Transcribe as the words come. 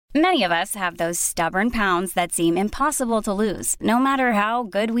Many of us have those stubborn pounds that seem impossible to lose, no matter how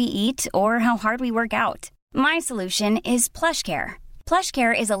good we eat or how hard we work out. My solution is PlushCare.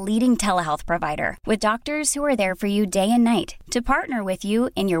 PlushCare is a leading telehealth provider with doctors who are there for you day and night to partner with you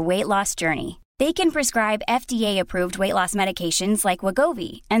in your weight loss journey. They can prescribe FDA-approved weight loss medications like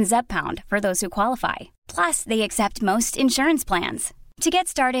Wegovy and Zepbound for those who qualify. Plus, they accept most insurance plans. To get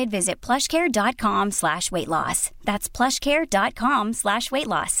started, visit plushcare.com/weightloss. That's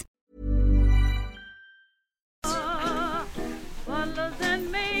plushcare.com/weightloss.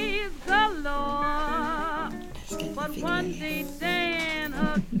 But one day Dan,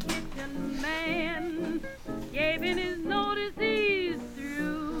 a kitchen man, gave in his notice he's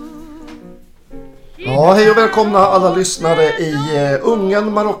through. Ja, hej och välkomna alla lyssnare i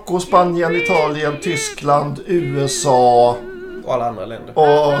Ungern, Marocko, Spanien, Italien, Tyskland, USA och alla andra länder.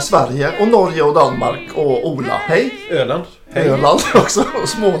 Och Sverige och Norge och Danmark och Ola. Hej. Öland. Hej. Öland också och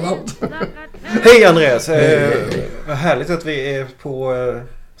Småland. Hej Andreas. Vad härligt att vi är på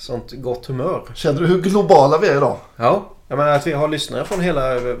sånt gott humör. Känner du hur globala vi är idag? Ja, jag menar att vi har lyssnare från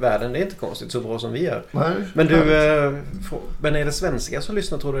hela världen, det är inte konstigt, så bra som vi är. Nej. Men du, men är det svenskar som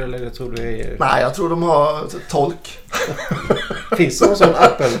lyssnar tror du, eller tror du är... Nej, jag tror de har tolk. Finns det någon sån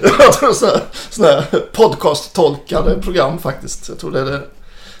app eller? Jag tror sån här podcast-tolkade program faktiskt. Jag tror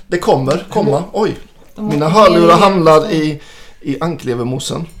det kommer komma. Oj, mina hörlurar hamnar i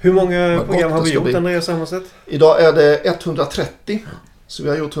anklevermossen. Hur många program har vi gjort, Andreas Hammarstedt? Idag är det 130. Så vi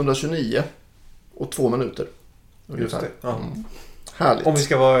har gjort 129 och 2 minuter. Just det. Ja. Härligt. Om vi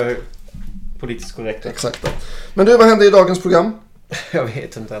ska vara politiskt korrekta. Exakt. Men du, vad händer i dagens program? Jag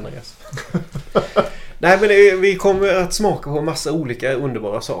vet inte, Andreas. Nej, men vi kommer att smaka på massa olika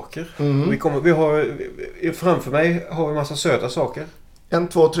underbara saker. Vi har framför mig har vi massa söta saker.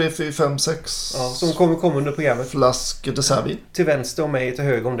 1, 2, 3, 4, 5, 6. Ja, som kommer komma under programmet. Flask dessertvin. Till vänster om mig, till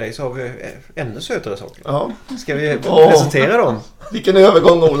höger om dig så har vi ännu sötare saker. Ja. Ska vi presentera dem? Vilken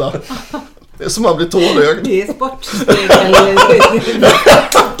övergång, Ola. Det är som man blir tårögd. Det är sportspegel.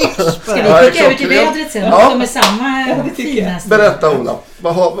 Ska vi skicka ut i vädret sen? Ja. De är samma finaste. Berätta, Ola.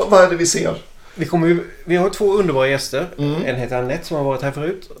 Vad är det vi ser? Vi har 2 underbara gäster. En heter Annette som har varit här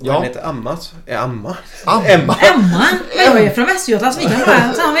förut. Och en heter Emma. Emma? Men jag är från Västergötland så vi kan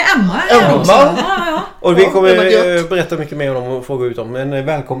bara... Så har vi Emma. Ja. Och vi kommer berätta mycket mer om och fråga ut om. Men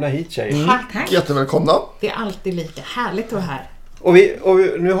välkomna hit, tjejer. Tack. Jättevälkomna. Det är alltid lika härligt att vara här. Och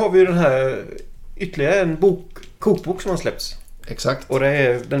nu har vi den här ytterligare en kokbok som har släppts. Exakt. Och det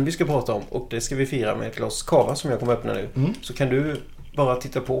är den vi ska prata om. Och det ska vi fira med ett glas kava som jag kommer öppna nu. Så kan du bara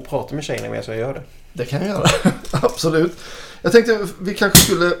titta på och prata med tjejerna med så jag gör det. Det kan jag göra. Absolut. Jag tänkte vi kanske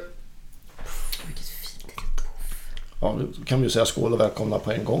skulle... Vilket fint. Ja, nu kan vi ju säga skål och välkomna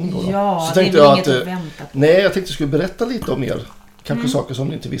på en gång då. Ja, så tänkte det är jag inget att vänta på. Nej, jag tänkte att jag skulle berätta lite om er. Kanske saker som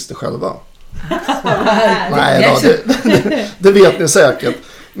ni inte visste själva. Nej, det vet ni säkert.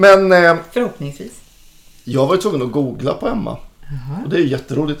 Men förhoppningsvis. jag var ju tvungen att googla på Emma. Och det är ju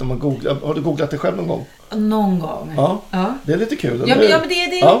jätteroligt när man googlar. Har du googlat det själv någon gång? Någon gång. Ja. Det är lite kul. Ja, men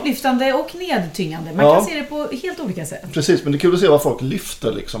det är upplyftande och nedtyngande. Man kan se det på helt olika sätt. Precis, men det är kul att se vad folk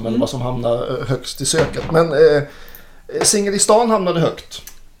lyfter liksom, eller vad som hamnar högst i söket. Men Singel i stan hamnade högt.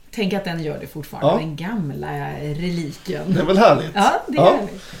 Tänk att den gör det fortfarande. Den gamla reliken. Det är väl härligt? Ja, det är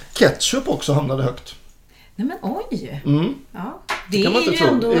härligt. Ketchup också hamnade högt. Nej men oj. Ja, det kan man inte tro.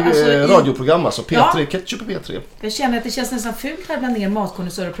 Ändå, radioprogram alltså. P3, ketchup och P3. Jag känner att det känns nästan fult här bland er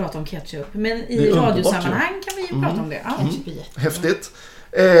matkonnässörer att prata om ketchup. Men i radiosammanhang kan vi ju prata om det. Ja, häftigt.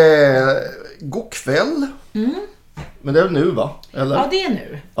 God kväll. Men det är nu, va? Eller? Ja, det är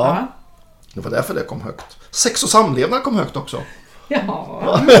nu. Ja. Det var därför det kom högt. Sex och samlevnad kom högt också.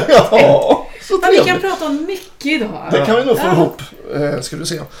 Ja. Så vi kan prata om mycket idag. Det kan vi nog få ihop. Ska du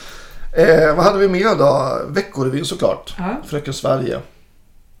se. Vad hade vi mer då? Veckorevyn såklart. Fröken Sverige.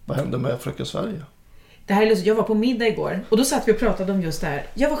 Vad hände med Fröken Sverige? Det här är lustigt. Jag var på middag igår och då satt vi och pratade om just det här.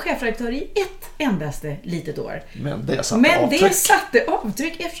 Jag var chefredaktör i ett endaste litet år. Men det satte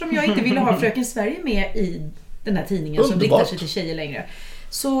avtryck eftersom jag inte ville ha Fröken Sverige med i den här tidningen som riktar sig till tjejer längre.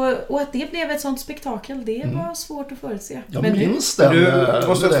 Så, och att det blev ett sånt spektakel, det var svårt att förutse. Jag minns det. Du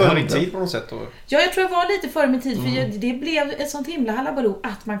måste ha före din tid på något sätt då. Ja, jag tror jag var lite före min tid. För det blev ett sånt himla halabaloo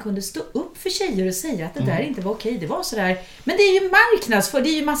att man kunde stå upp för tjejer och säga att det där inte var okej. Det var sådär. Men det är ju marknadsför. Det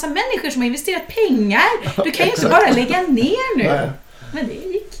är ju massa människor som har investerat pengar. Du kan ju inte bara lägga ner nu. Nej. Men det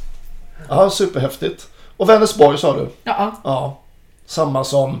gick. Ja, superhäftigt. Och Vänersborg sa du? Ja. Samma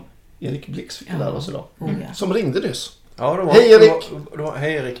som Erik Blix fick lära oss idag. Som ringde nyss. Ja, hej Erik!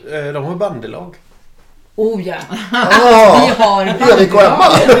 Hej Erik, de har bandelag. Oh ja. Vi har Erik och Emma.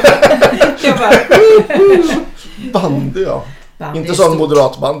 Bandy, ja. bandy Inte är sån stort.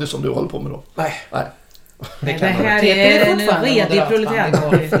 moderat bandy som du håller på med då. Nej. Det kan här Heter det är en fortfarande redig moderatbandy?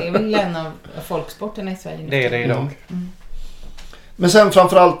 proletärbandy. Det är väl en av folksporterna i Sverige nu. Det är det idag. Men sen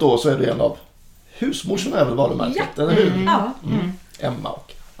framförallt då så är det en av husmorsen är väl varumärket, eller hur? Ja. Emma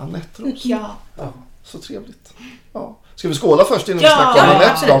och Anette Ros. Ja. Så trevligt. Ja. Ska vi skåla först innan vi Ja, snackar om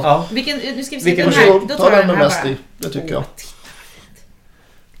Anette absolut. då? Ja. Nu ska vi se Vilken den Varsågod, här. Då ta tar jag den med den här mest bara. i, det tycker jag.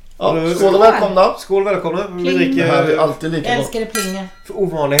 Ja, skål och välkomna. Skål, välkomna. Vi Det här är dricker alltid lika gott. Älskar det plinga. för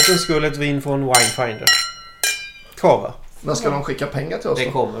ovanlighetens skull ett vin från Winefinder. Cava. När ska de skicka pengar till oss Det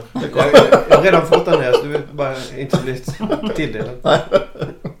då? kommer. Jag har redan fått den här så du är bara inte blivit tilldelad.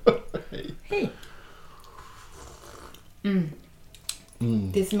 Hej.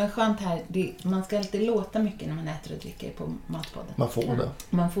 Det som är skönt här, man ska alltid låta mycket när man äter och dricker på Matpodden. Man får det.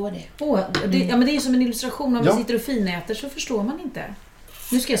 Man får det. Ja, men det är som en illustration. Om Ja. vi sitter och finäter så förstår man inte.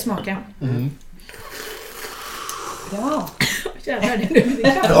 Nu ska jag smaka. Ja. Jävlar, det är nu.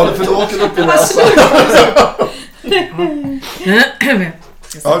 Ja, det för då åker det upp i näsan.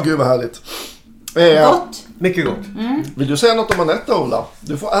 Ja, gud vad härligt. Gott. Mycket gott. Vill du säga något om Anette, Ola?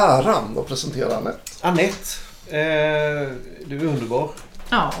 Du får äran att presentera Anette. Anette. Du är underbar.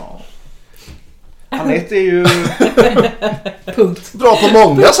 Ja. Anette är ju... Bra på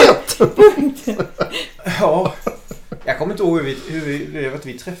många sätt. Ja. Jag kommer inte ihåg hur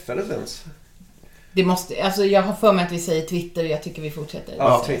vi träffades ens. Det måste, alltså jag har för mig att vi säger Twitter och jag tycker vi fortsätter.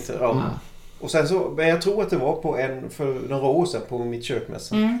 Ja, Twitter. Ja. Och sen så, men jag tror att det var för några år sedan på mitt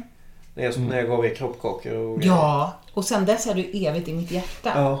kökmässa. När jag gav er kroppkakor. Och Ja, och sen dess är du evigt i mitt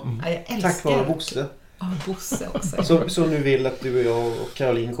hjärta. Ja. Ja, jag älskar. Tack vare Bosse. Ja, Bosse också. Så nu vill att du och jag och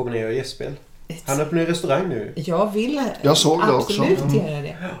Caroline kommer ner och gästspel. Han öppnar en restaurang nu. Jag vill Jag såg det också. absolut göra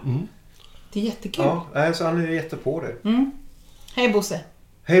det. Det är jättekul. Ja, så han är jättepå det. Hej Bosse.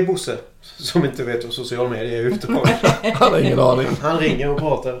 Hej Bosse, som inte vet vad social media är ute på. Han har ingen aning. Han ringer och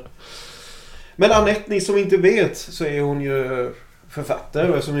pratar. Men Anette, ni som inte vet, så är hon ju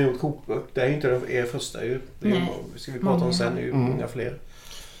författare och som har gjort kokböcker. Det är ju inte er första ju. Det ska vi prata om sen, det är ju många fler.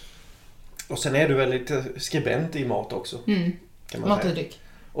 Och sen är du väl lite skribent i mat också. Kan man Mat och säga. dryck.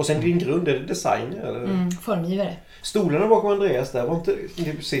 Och sen din grund, är det designer eller? Formgivare. Stolarna bakom Andreas där, var inte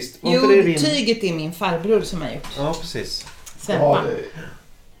precis. Var Jo, inte det din? tyget är min farbror som har gjort. Ja, precis. Svempa. Ja,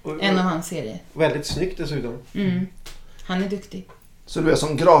 Och, En av hans serier. väldigt snyggt dessutom. Han är duktig. så du är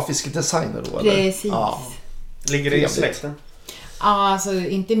som grafisk designer då, eller? Precis. Ja. Ligger det i Trevligt. släkten? Ja, alltså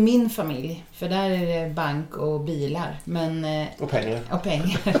inte min familj. För där är det bank och bilar. Men, Och pengar. och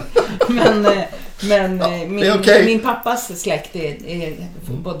pengar. men okej. min pappas släkt är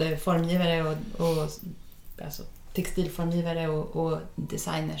både formgivare och alltså, textilformgivare och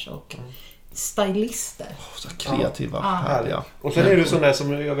designers och stylister. Så kreativa, Ja. härliga. Och sen är du sån där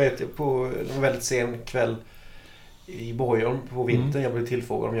som jag vet på en väldigt sen kväll i Borgholm på vintern. Jag blev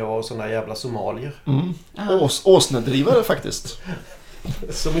tillfrågad om jag var sån där jävla somalier. Åsnedrivare faktiskt.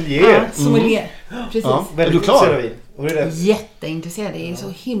 Sommelier. Ja, sommelier. Precis. Ja. Är Väldigt du klar? intresserad av vin. Och det är det. Jätteintresserad. Det är så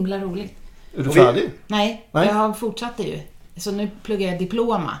himla roligt. Är du Och vi- färdig? Nej, Nej. jag har fortsatt ju. Så nu pluggar jag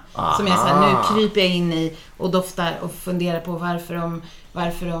diploma. Aha. Som jag så här, nu kryper jag in i och doftar och funderar på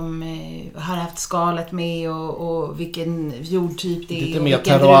varför de har haft skalet med och vilken jordtyp det är. Lite och mer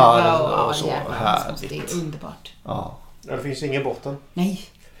vilken terroir druva och så. jävlar, Härligt. det är underbart. Ja. Ja, det finns ingen botten. Nej.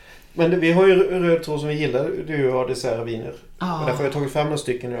 Men vi har ju röd tråd som vi gillar. Du har dessertviner. Ja. Och därför har jag tagit fram några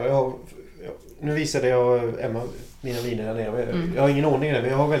stycken. Nu visade jag Emma mina viner där nere. Jag har ingen ordning i det, men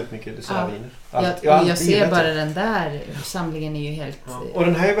jag har väldigt mycket dessertviner. Jag ser bara den där samlingen är ju helt... Ja. Och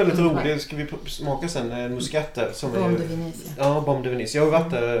den här är väldigt underbar. rolig. Ska vi smaka sen? En muscat där. Som Bombe är, de Venezia. Ja, Bombe de Venezia. Jag har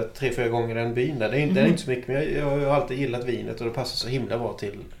varit där 3-4 gånger i den byn där. Det är inte så mycket, men jag har alltid gillat vinet och det passar så himla bra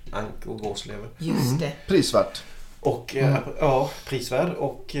till ank och gåslever. Just det. Prisvärt. Och ja, prisvärd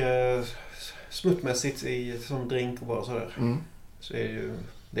och smuttmässigt som drink och bara sådär. Så är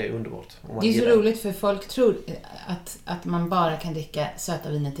det är underbart. Om man Det är så gillar. roligt för folk tror att man bara kan dricka söta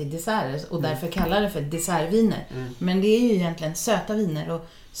viner till desserter och därför kallar det för dessertviner. Men det är ju egentligen söta viner och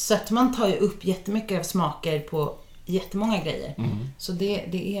sötman tar ju upp jättemycket av smaker på jättemånga grejer. Så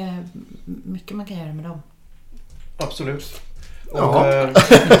det är mycket man kan göra med dem. Absolut. Och, Ja.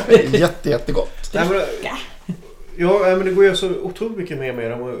 Jättegott. nej, men det går ju så otroligt mycket mer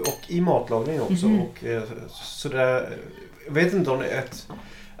med dem och i matlagning också. Och, så där, jag vet inte om det är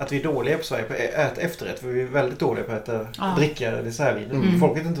att vi är dåliga på Sverige på att äta efterrätt. För vi är väldigt dåliga på att dricka dessertviner.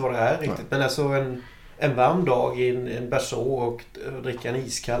 Folk vet inte vad det är riktigt. Men alltså en varm dag i en berså och dricka en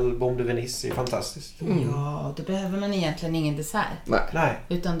iskall Bombe de Venezia är fantastiskt. Ja, då behöver man egentligen ingen dessert. Nej.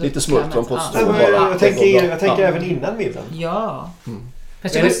 Utan då Lite smultron på ja. ett strå bara. Jag tänker även innan middagen. Ja.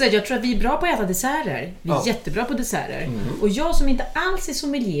 Fast jag måste säga, jag tror att vi är bra på att äta desserter. Vi är jättebra på desserter. Och jag som inte alls är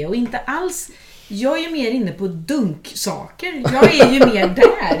sommelier och inte alls... Jag är ju mer inne på dunksaker. Jag är ju mer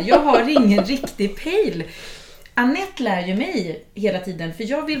där. Jag har ingen riktig pejl. Annette lär ju mig hela tiden, för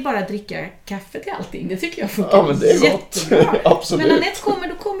jag vill bara dricka kaffe till allting. Det tycker jag funkar men det är jättebra. gott. Absolut. Men Annette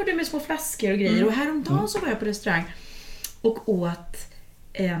då kommer du med små flaskor och grejer. Och häromdagen så var jag på restaurang och åt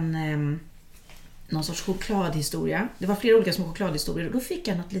någon sorts chokladhistoria. Det var flera olika små chokladhistorier och då fick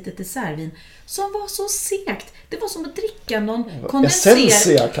jag något litet dessertvin som var så segt. Det var som att dricka någon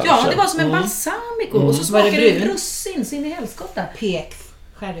Essentia kanske. Ja, det var som en balsamico och så smakade det russin så in i helskotta. PX.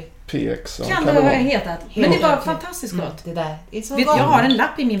 Sherry. PX. Ja, Kan det ha hetat. Men det var fantastiskt gott. Det där är så Jag gott. har en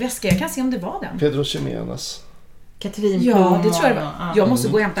lapp i min väska. Jag kan se om det var den. Pedro Ximénez. Katrin. Ja, det tror jag det var. Jag måste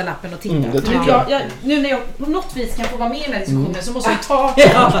gå och hämta lappen och titta. det tycker jag. Nu när jag på något vis kan få vara med i den här diskussionen så måste jag ta...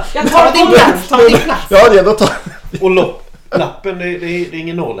 Jag tar din plats. Ta din plats. Ja, det är då tar... Och lappen, det är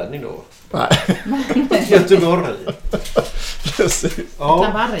ingen norrlänning då? Nej. Göteborg. Precis. Ja.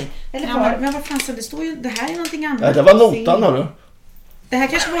 Tabarri. Eller men vad fan så det står ju... Det här är någonting annat. Nej, det var notan, hörru. Det här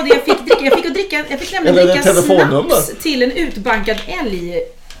kanske var det jag fick dricka. Jag fick nämligen Eller dricka telefonnummer. snaps till en utbankad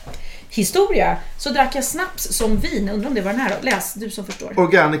älghistoria. Så drack jag snaps som vin. Undrar om det var den här. Läs, du som förstår.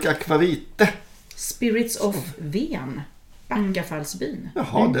 Organic Aquavite. Spirits of Ven. Backafallsbyn.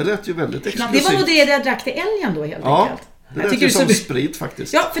 Jaha, det lät ju väldigt Det exklusivt. var nog det jag drack till älgen då helt enkelt. Det lät ju som sprit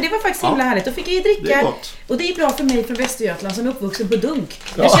faktiskt. Ja, för det var faktiskt himla härligt. Då fick jag ju Det är dricka. gott. Och det är bra för mig från Västergötland som är uppvuxen på dunk.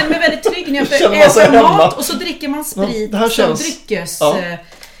 Jag känner mig väldigt trygg när jag Känner man sig äter hemma. mat och så dricker man sprit det här som känns-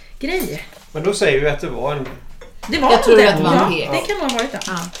 dryckesgrej. Men då säger vi att det var en... Det var Jag tror det. att det var en PX. det kan nog ha varit det.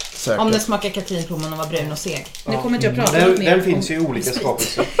 Säkert. Om det smakar katrinplommon och var brun och seg. Nu kommer inte jag prata något mer Den om finns ju i olika sprit.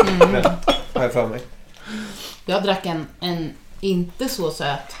 skapelser. Har jag för mig. Jag drack en inte så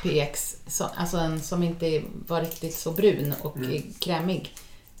söt PX, alltså en som inte var riktigt så brun och krämig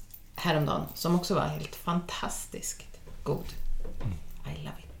häromdagen, som också var helt fantastiskt god. I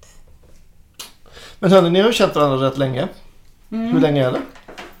love it. Men hörni, ni har ju känt varandra rätt länge. Hur länge är det?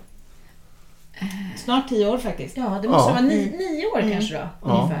 Snart 10 år faktiskt. Ja, det måste Ja. vara 9 år kanske då.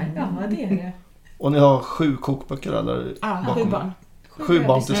 Ungefär. Ja, det är det. Och ni har 7 kokböcker eller? Ja, bakom 7 er? barn. 7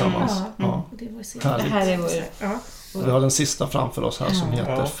 barn tillsammans. Ja. Ja. Det var så Det Härligt. här är vår... Ja. Och vi har den sista framför oss här som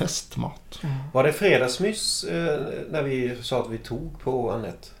heter Ja. Festmat. Var det fredagsmys när vi sa att vi tog på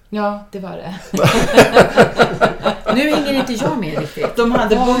Annette? Ja, det var det. Nu hänger inte jag med riktigt. De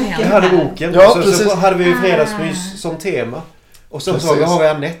hade Vad boken händer? Vi hade här. boken. Ja, så precis. hade vi fredagsmys som tema. Och så sa Precis. vi, har vi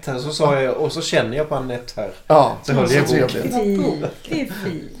Annette här? Så sa jag, och så känner jag på Annette här. Ja, Så höll jag så boken. trevligt. Det är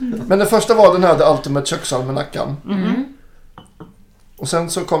fint. Men den första var den här The Ultimate köksalmanackan. Och sen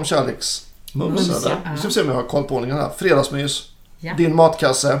så kom kärleksmums. Eller? ja. Vi ska se om jag har koll på ordningen här. Fredagsmys. Ja. Din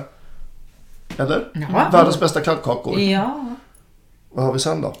matkasse. Eller? Ja. Världens bästa kladdkakor. Ja. Vad har vi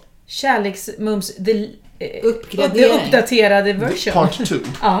sen då? Kärleksmums det Uppgradering. uppdaterade version. Part 2.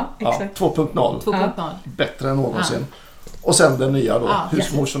 Ja, Ja, exakt. 2.0. 2.0. Bättre än någonsin. Och sen den nya då. Ja.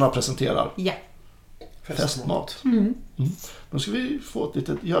 Husmorsorna presenterar. Ja. Festmat. Då ska vi få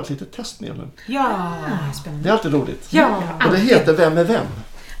göra ett litet test med nu. Ja. Ah, spännande. Det är alltid roligt. Ja. Och det heter Vem är vem?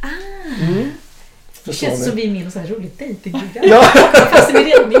 Det Förstår känns som ni? vi är med i något så här roligt dejtingprogram. Ja. Fast vi är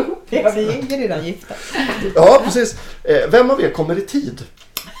redan ihop. Ja, vi är redan gifta. Ja, precis. Vem av er kommer i tid?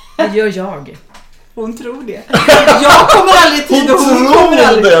 Det gör jag. Hon tror det. Jag kommer aldrig i tid och hon kommer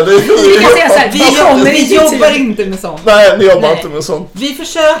aldrig. Vi kan säga så här, Vi jobbar inte med sånt. Nej, ni jobbar Nej. inte med sånt. Vi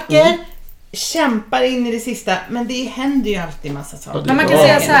försöker, kämpar in i det sista, men det händer ju alltid massa saker. Men man kan Ja,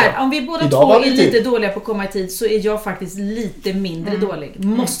 säga det så är här, bra. om vi båda Idag två var är vi i lite tid. dåliga på att komma i tid så är jag faktiskt lite mindre dålig.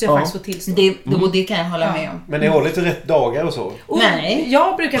 Måste jag Ja. faktiskt få tillstå. Det kan jag hålla med om. Men ni håller till rätt dagar och så. Och Nej.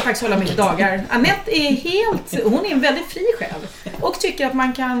 Jag brukar faktiskt hålla mig till dagar. Annette är hon är en väldigt fri själ. Och tycker att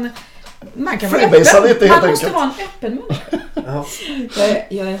man kan vara Freebasea öppen. lite, helt Man måste enkelt. vara en öppen människa.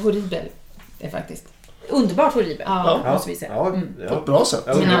 Jag är horribel, det är faktiskt. Underbart horribel, Ja. måste vi säga. Ja, På ett bra sätt.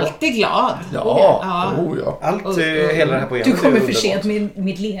 Ja, Men alltid glad. Ja, ja. Allt, hela det här programmet Du kommer är för underbart. sent med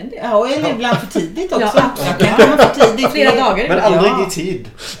mitt leende. Ja, och ibland för tidigt också. Ja. Jag kan komma för tidigt. Flera dagar. Men aldrig Ja. i tid.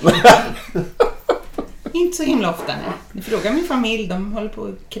 Inte så himla ofta, nej. Ni frågar min familj, de håller på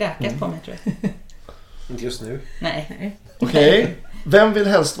att kräkas på mig, tror jag. Inte just nu. Nej. Okej. Vem vill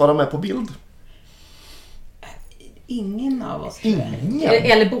helst vara med på bild? Ingen av oss, tror jag. Ingen.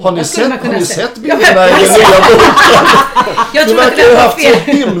 Eller båda Har ni skulle man sett, kunna har ni säga. sett bilderna i den nya boken? Jag Du tror att verkar det ju var haft så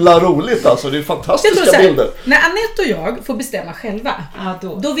fel. himla roligt alltså. Det är Jag tror fantastiska så här, bilder. när Annette och jag får bestämma själva, Ja,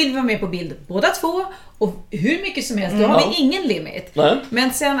 då vill vi vara med på bild båda två och hur mycket som helst, då har vi ingen limit. Nej.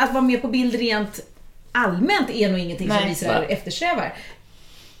 Men sen att vara med på bild rent allmänt är nog ingenting som Nej. vi så här Nej. eftersträvar.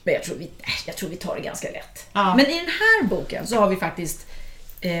 Men jag tror vi tar det ganska lätt. Ja. Men i den här boken så har vi faktiskt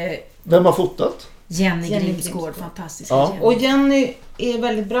Vem har fotat? Jenny Jenny Grimsgård, Grimsgård. fantastiska Ja. Jenny. Och Jenny är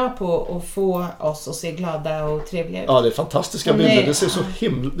väldigt bra på att få oss att se glada och trevliga ut. Ja, det är fantastiska Nej. bilder. Det ser så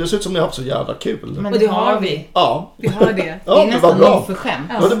det ser ut som ni har haft så jävla kul. Men Och det har vi. Ja, Vi har det. ja det är det var nästan bra. oförskämt.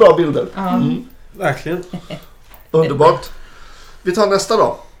 Ja, det är bra bilder. Verkligen. Underbart. Vi tar nästa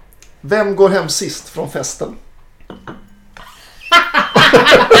då. Vem går hem sist från festen?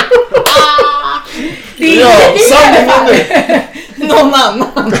 Ja, sanningen är. Någon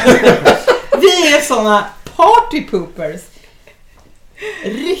annan. Vi är såna party poopers.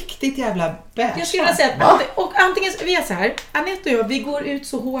 Riktigt jävla bärs. Jag skulle vilja säga att och antingen vi är så här, Anette och jag, vi går ut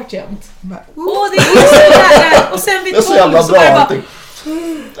så hårt jämt. Och det är så jävla, och sen vid Det är så 12 jävla så bra är det bara, allting.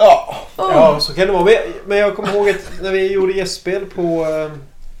 Ja, Ja, så kan det vara. Men jag kommer ihåg att när vi gjorde gästspel på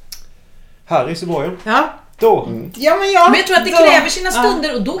Harrys i Borgen. Ja. Då. Ja, men men jag tror att det kräver sina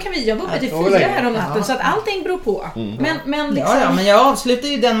stunder och då kan jag vara uppe till Ja, 4 det här om natten Ja. så att allting beror på. Men liksom, Ja, men jag avslutade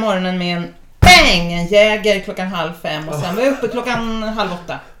ju den morgonen med en bang, en Jäger 4:30 och sen var jag uppe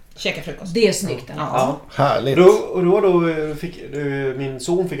 7:30, käka frukost. det är snyggt. Ja. härligt. Då fick min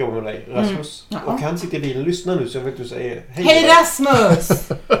son fick jobba med dig, Rasmus. Ja. Och han sitter i bilen och lyssnar nu så jag vet du säger Hej Rasmus!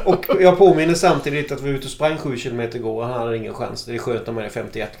 Och jag påminner samtidigt att vi var ute och sprang 7 kilometer igår och han hade ingen chans. Det är skönt om man är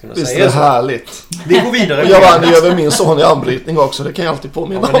 51 kunna Visst är säga det så. härligt. Vi går vidare. Och jag vann ju över min son i anbrytning också. Det kan jag alltid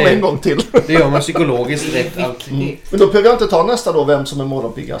påminna Ja, men om det- en gång till. Det gör man psykologiskt rätt allt. Men då behöver jag inte ta nästa då, vem som är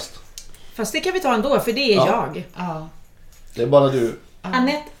morgonpiggast. Fast det kan vi ta ändå för det är Ja. jag. Ja. Det är bara du.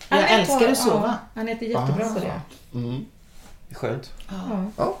 Anette älskar att sova. Ja, Anette är jättebra på det. Mm. Det är skönt.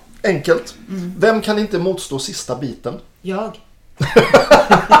 Ja, enkelt. Vem kan inte motstå sista biten? Jag.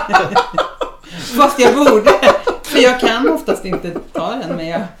 Fast jag borde. För jag kan oftast inte ta den, men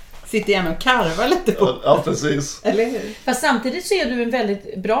jag sitter gärna och karvar lite på. Ja, precis. Eller hur? Fast samtidigt så är du en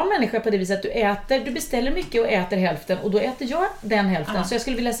väldigt bra människa på det viset att du beställer mycket och äter hälften och då äter jag den hälften. Ja. Så jag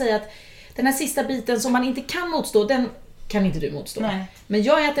skulle vilja säga att den här sista biten som man inte kan motstå, den kan inte du motstå. Nej. Men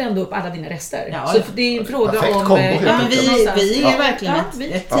jag äter ändå upp alla dina rester. Ja, så ja. det är en fråga Perfekt om... kombo, helt Ja, men enkelt. vi är verkligen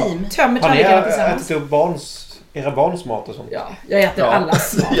vi ett team. tömmer Har ni tallrikarna tillsammans. ätit upp era barns mat och sånt? Ja, jag äter Ja.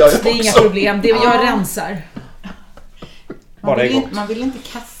 allas mat. Jag Det är inga också. problem. Jag rensar. Bara det är gott. Man vill inte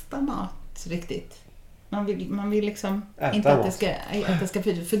kasta mat riktigt. Man vill liksom Äta inte att mat. det ska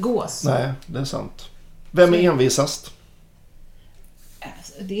förgås. Nej, det är sant. Vem är envisast?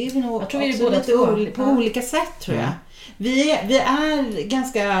 Det är vi nog Jag tror vi är också båda lite två. på Ja. olika sätt, tror jag. Vi är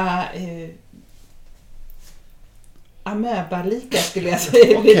ganska amöbalika, skulle jag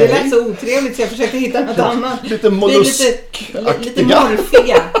säga. Okej. Det lät så otrevligt så jag försökte hitta något annat. Lite Vi är lite molluskaktiga.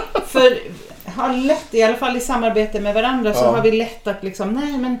 morfiga. För har lätt, i alla fall i samarbete med varandra, så Ja. har vi lätt att liksom,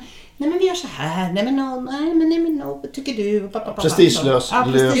 nej men vi gör så här, nej men vad tycker du? Prestigelös. Ja,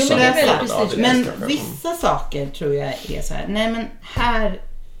 Jo, men det är prestigelösa. väldigt Ja, prestige. det Men kanske. vissa saker tror jag är så här, nej men här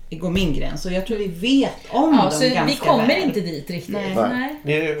går min gräns och jag tror vi vet om Ja, dem så ganska vi kommer väl. inte dit riktigt. Nej.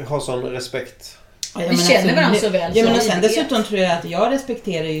 Ni har sån respekt. Ja, Vi känner varandra så väl, Ja, så men och vi sen vet. dessutom tror jag att jag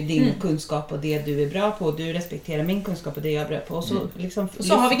respekterar ju din kunskap och det du är bra på. Du respekterar min kunskap och det jag är bra på. Och så, liksom, Och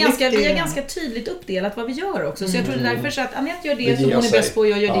så har vi lyfter har den. ganska tydligt uppdelat vad vi gör också. Så jag tror det är därför så att Anette gör Det det som ger hon är sig. bäst på och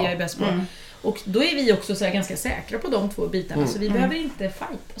jag gör det Ja. jag är bäst på. Och då är vi också så här ganska säkra på de två bitarna. Så vi behöver inte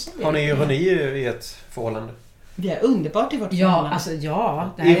fighta. Har ni ironi i ett förhållande? Vi är underbart i vårt Ja, förhållande. alltså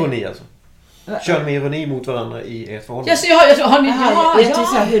ja. det här- Ironi alltså. Kör ni med ironi mot varandra i ett förhållande? Ja, så jag har ni... Aha, jag tycker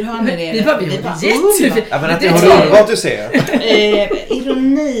så här, hur har ni det? Vi bara jättefint. Ja, men att Det ni är har trevligt. det underbart att se.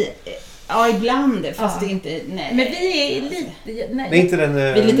 Ironi, ja ibland, fast Ja. det är inte, nej. Men vi är lite... Det är Nej. inte den... Vi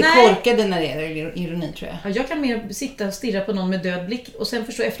är lite Nej. korkade när det gäller ironi, tror jag. Ja, jag kan mer sitta och stirra på någon med död blick och sen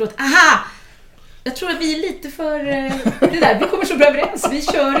förstå efteråt, aha! Jag tror att vi är lite för... det där, vi kommer så bra överens. Vi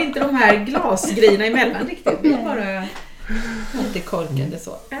kör inte de här glasgrejerna emellan riktigt. Vi är bara... Lite korkade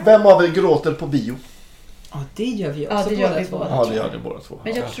så. Vem av er gråter på bio? Ja, det gör vi också Ja, det gör båda vi två. båda. Ja, det gör det båda två.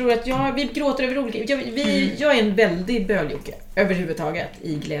 Men jag tror att vi gråter över olika... Jag är en väldig böljocke överhuvudtaget.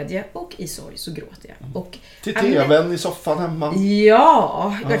 I glädje och i sorg så gråter jag. Och Till tvn i soffan hemma.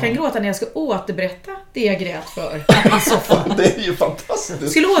 ja, jag kan gråta när jag ska återberätta det jag grät för i soffan. Det är ju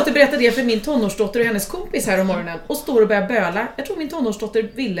fantastiskt. Skulle återberätta det för min tonårsdotter och hennes kompis här om morgonen och står och börjar böla. Jag tror min tonårsdotter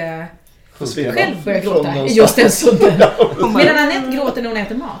ville Försvinna själv börja från gråta i någonstans. just den stunden. Medan Anette gråter när hon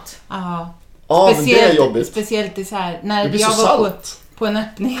äter mat. Ja. Ja, men det är jobbigt. Speciellt i så här, Det när blir jag så var salt.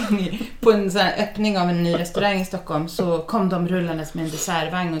 på en så här öppning av en ny restaurang i Stockholm, så kom de rullandes med en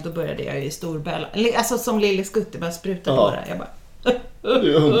dessertvagn och då började jag ju storböla. Alltså som Lille Skutte, bara spruta Ja. på det. Jag bara... Det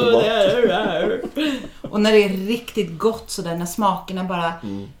är underbart. Och när det är riktigt gott så där, när smakerna bara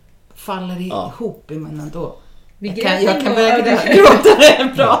faller Ja. ihop i munnen, då Vi jag kan grät börja gråta när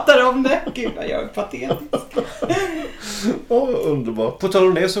jag pratar om det. Gud vad jag är patetisk. Underbart. På tal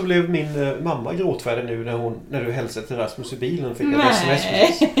om det så blev min mamma gråtfärdig nu när du hälsade till Rasmus i bilen och fick ett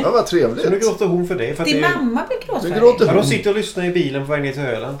sms. Ja, vad trevligt. Så nu gråter hon för det. För att Din det mamma blir Det gråtfärdig. gråter ja, hon. de sitter och lyssnar i bilen på väg ner till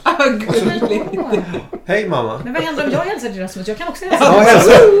Öland. Hej mamma. Men vad händer om jag hälsar till Rasmus? Jag kan också hälsa. Ja,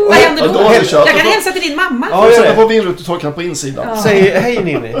 hälsa. Vad händer Ja, då? då har du kört. Jag kan hälsa till din mamma. Ja, gör Sätta det. på vindrutetorkaren på insidan. Ja. Säg hej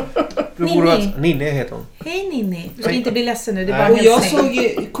Ninni. Du Ninni. borde vara... Ninni heter hon. Hej Ninni. Du ska inte bli ledsen nu. Det är Nej. bara en Och jag hälsning. såg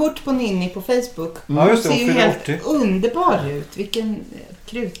ju kort på Ninni på Facebook. Ja, just det. Hon Hon ser ju fyller helt 80. underbar ut. Vilken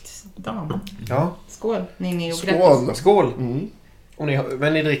krutdam. Ja. Skål Ninni och grattis. Skål. Skål. Mm.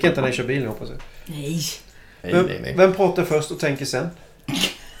 Men ni dricker inte när ni kör bilen, hoppas jag. Nej. Nej. Vem pratar först och tänker sen?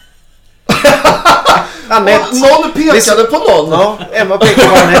 Anette. Någon pekade på någon. Ja, Emma pekar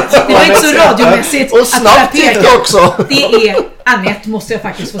på Anette. Det var inte så radiomässigt Och att snabbt peka. titta också. Det är Anette, måste jag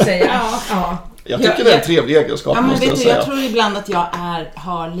faktiskt få säga. Ja. Jag tycker det är en trevlig egenskap, Ja, men måste vet jag du, säga. jag tror ibland att jag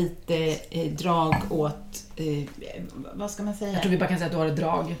har lite drag åt, vad ska man säga? Jag tror vi bara kan säga att du har ett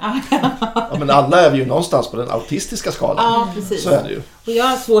drag. Ja, men alla är vi ju någonstans på den autistiska skalan. Ja, precis. Så är det ju. Och jag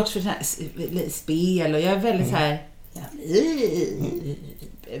har svårt för så här spel och jag är väldigt så här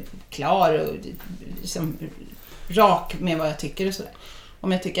klar och liksom rak med vad jag tycker och sådär.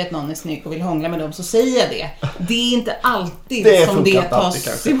 Om jag tycker att någon är snygg och vill hångla med dem så säger jag det. Det är inte alltid Det som funkar det inte alltid,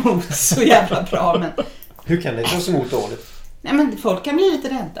 tas kanske. emot så jävla bra. Men, Hur kan det tas emot dåligt? nej, men folk kan bli lite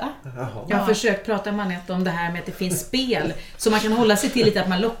rädda. Jaha. Jag har försökt prata med Anette om det här med att det finns spel. Så man kan hålla sig till lite, att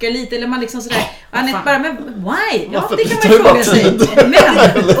man lockar lite. Eller man liksom sådär. Och Anette bara, men why? Ja, Varför det kan byter man du fråga bara sig. tid?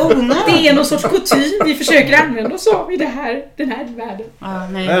 Men det är någon sorts kutym vi försöker använda oss av i den här världen. Ja,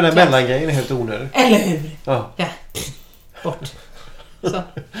 nej, Den där klart. mellangrejen är helt onödig. Eller hur? Ja. Ja. Bort. Så.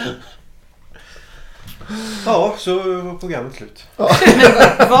 Ja, så var programmet slut.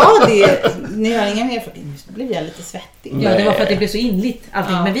 Var det? Ni har inga mer? Nu blev jag lite svettig. Ja, det var för att det blev så inligt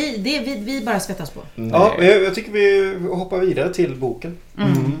allting. Ja. Men vi bara svettas på. Ja, jag tycker vi hoppar vidare till boken.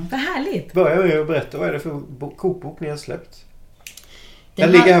 Vad härligt. Börja med att berätta, vad är det för kokbok ni har släppt?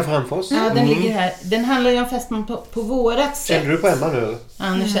 Den Den har- ligger här framför oss. Ja, den ligger här. Den handlar ju om fästman på vårat sätt. Känner du på Emma nu?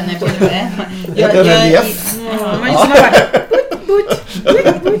 Ja, nu känner jag på det. Det är relief. Ja, man liksom har varit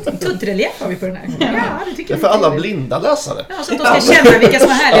tuttrelief har vi på den här. Ja, det tycker Det är jag. för alla blinda läsare. Ja, så att de ska känna vilka små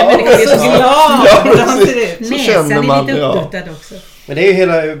härliga människor det är Så som glad Ja, han ser ut. Så Näsan känner är man, lite ja. uppduttad också. Men det är ju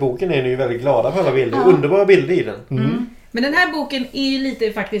hela boken är ni ju väldigt glada för alla bilder. Underbara bilder i den. Men den här boken är ju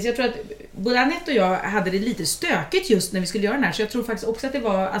lite faktiskt, jag tror att både Anette och jag hade det lite stökigt just när vi skulle göra den här. Så jag tror faktiskt också att det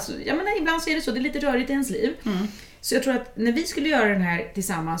var, alltså, jag menar ibland så är det så, det är lite rörigt i ens liv. Så jag tror att när vi skulle göra den här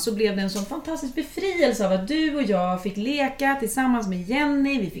tillsammans så blev det en sån fantastisk befrielse av att du och jag fick leka tillsammans med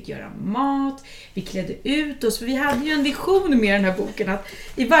Jenny, vi fick göra mat, vi klädde ut oss, för vi hade ju en vision med den här boken att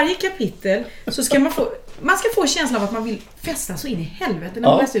i varje kapitel så ska man ska få känslan av att man vill festa så in i helvete när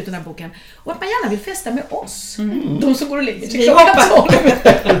man läser ut den här boken. Och att man gärna vill festa med oss. De som går och lägger sig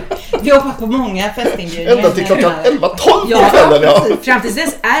Vi hoppar på många festinbjudningar. Ända till klockan 11-12 Ja, på kvällen. Ja. fram tills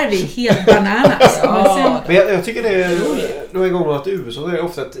dess är vi helt bananas. Men sen, Men jag tycker det är några gånger att i USA är det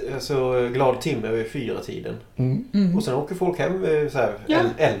ofta ett så glad timme vid 4-tiden. Och sen åker folk hem så här, Ja.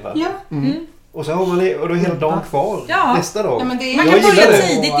 11. Ja. Och så har man och då är hela dagen kvar Ja. nästa dag. Ja, men det är man Jag kan gillar börja det.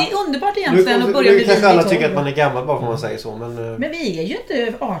 tidigt, det är underbart Nu, egentligen att börja nu med kanske vin alla i tycker att 12. man är gammal bara för man säger så. Men Men vi är ju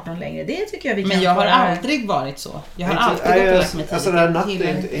inte 18 längre, det tycker jag vi kan Men jag har vara. aldrig varit så. Jag har alltid gått och lagt mig tidigt. alltså det här natt Gillar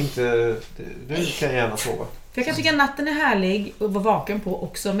är inte du kan jag gärna sova. För jag kan tycka att natten är härlig och vara vaken på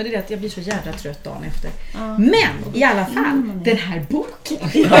också, men det är det att jag blir så jävla trött dagen efter. Men i alla fall, den här boken.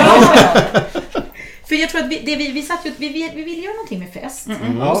 För jag tror att vi satt ju, vi ville göra någonting med fest.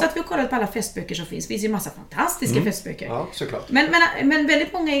 Och så att vi och kollade på alla festböcker som finns. Det finns ju en massa fantastiska festböcker. Ja, såklart. Men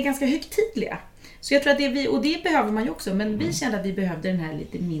väldigt många är ganska högtidliga. Så jag tror att det behöver man ju också. Men vi kände att vi behövde den här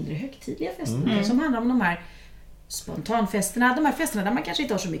lite mindre högtidliga festen. Som handlar om de här spontanfesterna. De här festerna där man kanske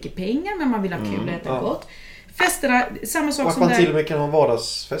inte har så mycket pengar, men man vill ha kul och äta gott. Festerna, samma sak Och att som man till där. och med kan ha en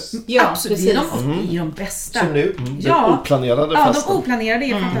vardagsfest. Ja, Absolut, precis. det är de bästa. Som nu. Den oplanerade Ja, festen. de oplanerade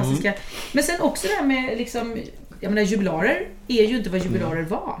är fantastiska. Men sen också det här med liksom, jag menar, jubilarer är ju inte vad jubilarer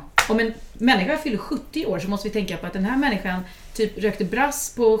var. Om en människa fyller 70 år så måste vi tänka på att den här människan typ rökte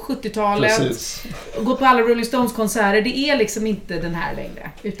brass på 70-talet. Precis. Och gått på alla Rolling Stones-konserter. Det är liksom inte den här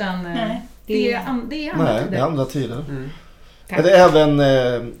längre. Utan Nej, det är andra Nej, tider. det är andra tider. Tack. Är det även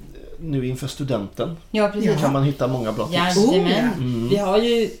nu inför studenten Ja, precis. kan man hitta många bra tips. Jajamän. Vi har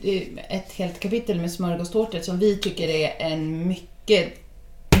ju ett helt kapitel med smörgåstårtor som vi tycker är en mycket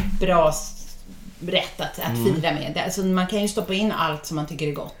bra rätt att fira med. Alltså, man kan ju stoppa in allt som man tycker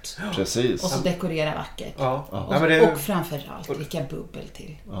är gott. Precis. Och så dekorera vackert. Ja. Och, Ja, men det, och framförallt dricka bubbel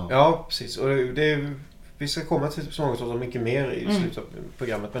till. ja, precis. Och det Vi ska komma till smörgåstårta mycket mer i slutet av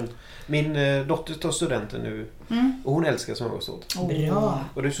programmet. Men min dotter tar studenten nu och hon älskar smörgåstårta. Bra.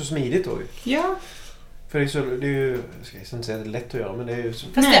 Och det är så smidigt då. Ja. För det är ju, jag ska inte säga att det är lätt att göra, men det är ju... Fast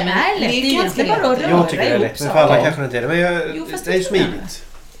det är lätt. Det är ganska bara att röra jag tycker det är lätt, men för alla kanske inte är det. Men det är ju smidigt.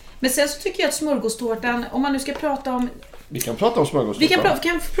 Men sen så tycker jag att smörgåstårtan, om man nu ska prata om... Vi kan prata om smörgåstårta. Vi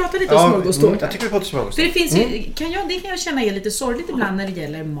kan prata lite om smörgåstårta. Jag tycker vi pratar smörgåstårta. För det finns ju, det kan jag känna är lite sorgligt ibland när det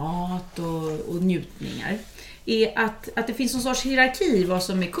gäller mat och njutningar. Är att det finns någon sorts hierarki vad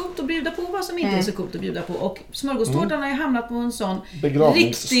som är coolt att bjuda på och vad som inte är så coolt att bjuda på. Och smörgåstårtan har ju hamnat på en sån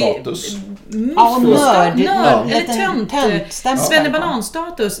begravningsstatus. Nörd eller tönt.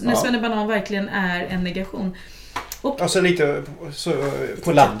 Svennebanan-status. När Svennebanan verkligen är en negation. Och, alltså lite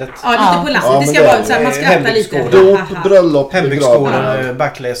på landet. Ja, lite på landet. Ja, det ska vara så här, man skrattar lite. Dop, bröllop, hembygdsgården,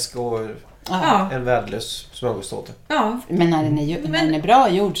 backläsk och en värdelös smörgåstårta. Ja. Men när den är bra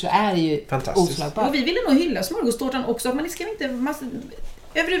gjord så är det ju oslagbar. Och vi ville nog hylla smörgåstårtan också. Men det ska inte...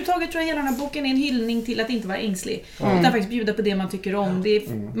 Överhuvudtaget tror jag hela den här boken är en hyllning till att inte vara ängslig. Utan faktiskt bjuda på det man tycker om.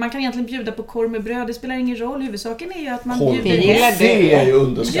 Man kan egentligen bjuda på korv med bröd. Det spelar ingen roll. Huvudsaken är ju att man bjuder. Det är ju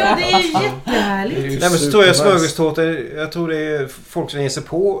underskattat. Ja, det är ju jättehärligt. Nej, men så tror jag smörgåstårta. Jag tror det är folk som ger sig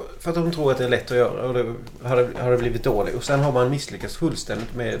på för att de tror att det är lätt att göra. Och det har det blivit dåligt. Och sen har man misslyckats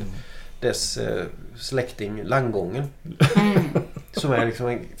fullständigt med dess släkting Langgången. Som är liksom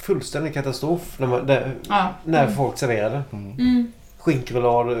en fullständig katastrof när folk serverar det.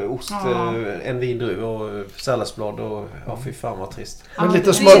 Skinkrullad, ost, en vindruva och salladsblad och fy fan vad trist. Men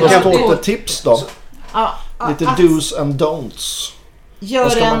lite smörgåstårta-tips då. Lite do's and don'ts.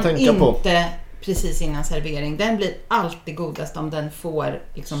 Gör den inte precis innan servering. Den blir alltid godast om den får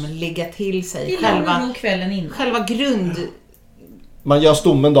liksom ligga till sig. Själva grund... Man gör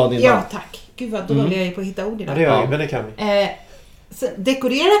stommen dagen innan. Ja, tack. Gud vad dålig jag är på att hitta ord idag. Ja, det gör jag, men det kan vi. Så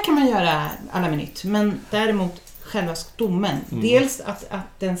dekorera kan man göra alla minut. Men däremot själva stommen. Dels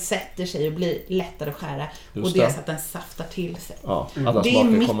att den sätter sig och blir lättare att skära. Och dels att den saftar till sig. Ja, det är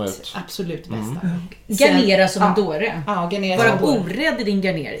mitt absolut bästa. Garnera som en dåre. Ja, vara orädd i din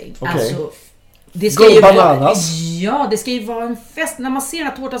garnering. Okay. Alltså, det ska ju bananas. Det ska ju vara en fest. När man ser den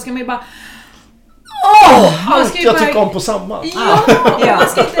här tårtan ska man ju bara... Jag tycker om på samma.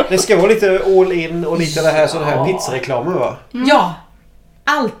 Det ska vara lite all in och lite det här sån här pizzareklamen, va? Ja.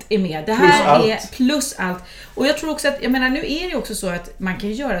 Allt är med. Det här är plus allt. Och jag tror också att, jag menar, nu är det också så att man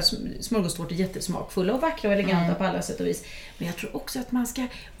kan göra smörgåstårtor jättesmakfulla och vackra och eleganta på alla sätt och vis. Men jag tror också att man ska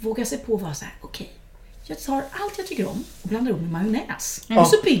våga sig på att vara så här: okej, jag tar allt jag tycker om och blandar om med majonnäs. Och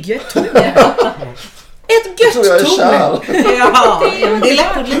så bygger jag ett tunnel. Ett gött tunnel. Det är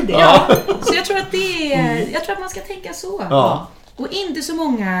lätt att bli det. Så jag tror att det är, jag tror att man ska tänka så. Ja. Och inte så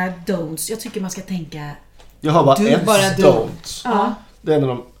många don'ts. Jag tycker man ska tänka... Jag har bara ett don't. Ja. Det är när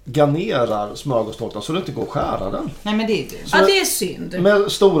de garnerar smörgåstårtan så det inte går att skära den. Nej, men det är det är synd.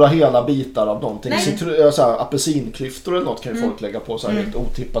 Med stora hela bitar av någonting. Apelsinklyftor eller något kan ju folk lägga på så här helt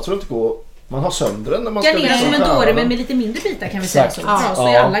otippat så det inte går. Man har sönder den när man ska garnera som en dåre men med lite mindre bitar kan vi säga så. Så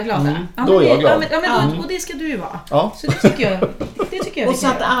är alla glada. Då är jag glad. Och det ska du ju vara. Ja. Så det tycker jag. Och så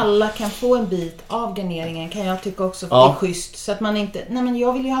att alla kan få en bit av garneringen kan jag tycka också är schysst. Så att man inte, nej men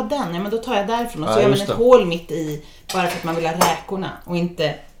jag vill ju ha den, men då tar jag därifrån. Och så gör man ett hål mitt i bara för att man vill ha räkorna och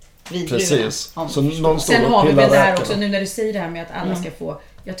inte vidruva. Precis. Så någon sen har vi väl det här också, nu när du säger det här med att alla ska få.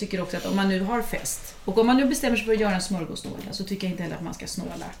 Jag tycker också att om man nu har fest och om man nu bestämmer sig för att göra en smörgåstårta så tycker jag inte heller att man ska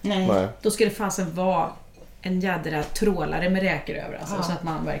snåla. Nej. Då ska det fasen vara en jädra trålare med räkor över alltså, så att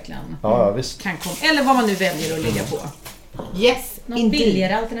man verkligen visst. kan komma. Eller vad man nu väljer att lägga på. Yes, något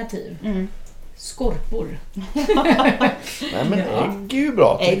billigare alternativ. Skorpor. Nej men ägg är ju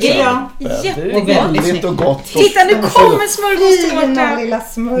bra. Ägg är bra. Jättegott och gott. Titta, nu kommer smörgåstårta.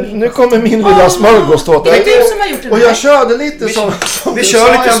 Nu kommer min lilla smörgåstårta. Det är du som har gjort det. Och jag körde lite som vi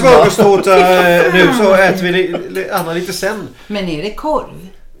kör lite smörgåstårta nu så äter vi andra lite sen. Men är det korv?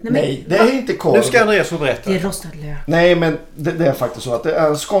 Nej, det är inte korv. Nu ska Andreas få berätta. Det är rostad lök. Nej, men det är faktiskt så att det är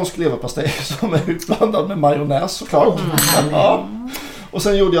en skånsk leverpastej som är utblandad med majonnäs såklart. Ja. Och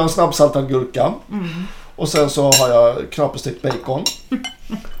sen gjorde jag en snabbsaltad gurka. Och sen så har jag knaperstekt bacon.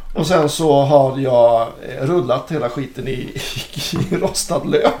 Och sen så har jag rullat hela skiten i rostad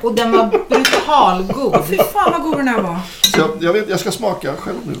lök. Och den var brutalgod. Fy fan vad god den här var. Så jag ska smaka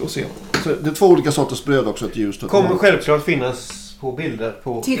själv nu och se. Så det är 2 olika sorters bröd också, ett ljust. Kommer självklart finnas på bilder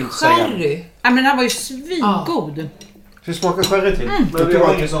på till sherry. Ja, men den här var ju svingod. Ska vi smaka sherry till? Men vi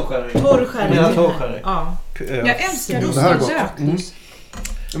har ingen sån sherry. Torr sherry. Ja. Jag älskar rostad lök.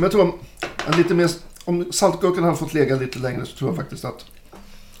 Men jag tror lite mer, om saltgurkan hade fått lägga lite längre så tror jag faktiskt att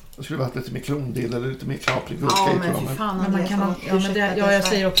det skulle varit lite mer krondill eller lite mer knaprig gurka i. Men för fan, jag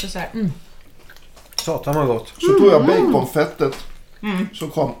säger också så här. Satan vad gott. Så tog jag baconfettet som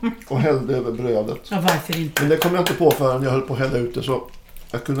kom och hällde över brödet. Ja, varför inte? Men det kom jag inte på förrän jag höll på att hälla ut det, så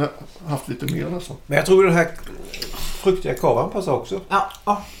jag kunde haft lite mer nästan. Men jag tror den här fruktiga kavan passar också. Ja.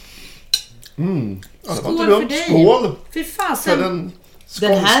 Ja, det Skål var inte dumt. för dig. Skål Fy för fasen. den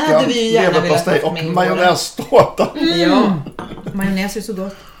Den här hade vi ju gärna leverpastej velat ha och med i majonnästårta. Ja. Majonnäs är så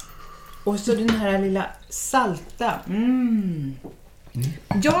gott. Och så den här lilla salta.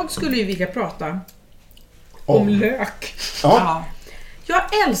 Jag skulle ju vilja prata om lök. Ja. Jag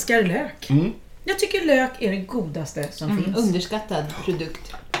älskar lök. Mm. Jag tycker lök är det godaste som finns. Underskattad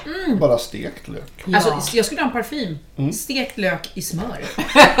produkt. Bara stekt lök. Ja. Alltså, jag skulle ha en parfym. Stekt lök i smör.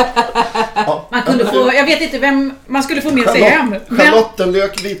 Ja. Man kunde få, jag vet inte vem man skulle få med sig hem. Men,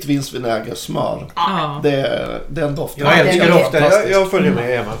 Schalottenlök, vitvinsvinäger, smör. Ja. Det är den doften. Jag älskar den är doften. Jag följer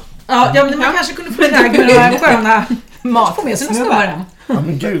med Emma. ja, men man kanske kunde få iväg med de här sköna... Få med sig några snubbar hem. Ja,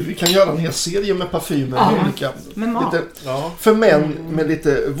 men gud, vi kan göra en hel serie med parfymer. Ja. Med olika, Med mat. lite, Ja. för män med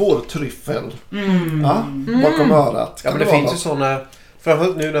lite vårtryffel. Ja, bakom örat. Ja, men det finns ju sådana...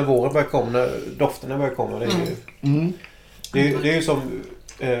 Framförallt nu när våren börjar komma, när dofterna börjar komma. Det är ju, det är ju som...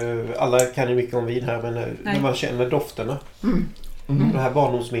 alla kan ju mycket om vin här, men när man känner dofterna. De här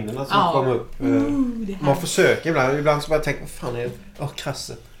barndomsminnena som kommer upp. Man försöker ibland så bara tänker, vad fan är det?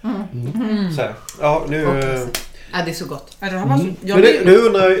 Krasse. Så här. Ja, nu... Ja, det är så gott. Men nu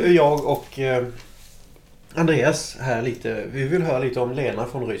undrar jag och Andreas här lite. Vi vill höra lite om Lena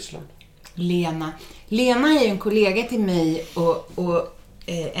från Ryssland. Lena är ju en kollega till mig och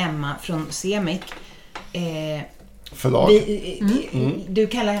Emma från Semik. Förlag. Du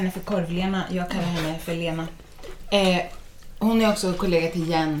kallar henne för Korv-Lena, jag kallar henne för Lena. Hon är också kollega till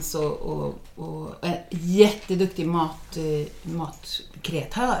Jens och jätteduktig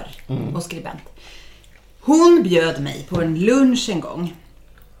matkreatör och skribent. Hon bjöd mig på en lunch en gång.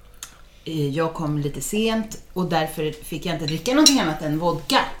 Jag kom lite sent och därför fick jag inte dricka någonting annat än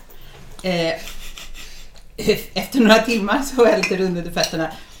vodka. Efter några timmar så välte det under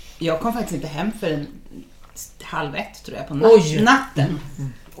fötterna. Jag kom faktiskt inte hem förrän 12:30 tror jag på natten.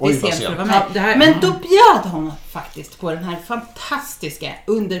 Oj, Det är vad sent för att sent. vara med. Men då bjöd hon faktiskt på den här fantastiska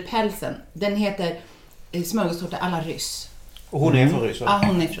underpälsen. Den heter smörgåstårta à la ryss. Och hon är från Ryssland. Ja,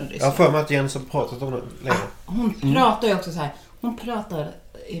 hon är från Jag har Ryssland. för mig att Jens har pratat om det länge. Hon pratar ju också så här. Hon pratar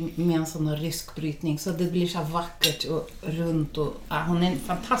med en sån här rysk brytning så det blir så här vackert och runt och hon är en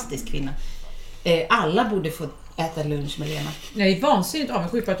fantastisk kvinna. Alla borde få äta lunch med Lena. Jag är vansinnigt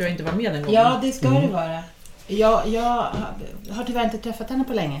avundsjuk på att jag inte var med den gången. Ja, det ska det vara. Jag har tyvärr inte träffat henne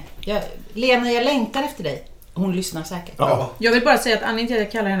på länge. Lena, jag längtar efter dig. Hon lyssnar säkert. Ja. Jag vill bara säga att anledningen till att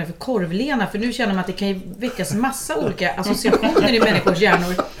jag kallar henne för Korv-Lena, för nu känner man att det kan ju väckas massa olika associationer i människors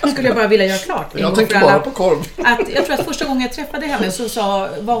hjärnor. Skulle jag bara vilja göra klart. Jag tänker bara på korv. Jag tror att första gången jag träffade henne så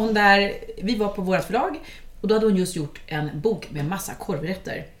var hon där, vi var på vårt förlag och då hade hon just gjort en bok med massa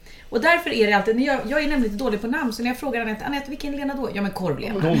korvrätter. Och därför är det alltid, jag är nämligen lite dålig på namn, så när jag frågar Anette, vilken Lena då? Ja, men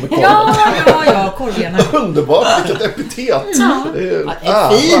Korv-Lena. Ja, Korv-Lena. Underbart, vilket epitet. Det är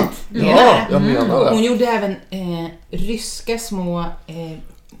fint. Ja, jag menar det. Hon gjorde även ryska små,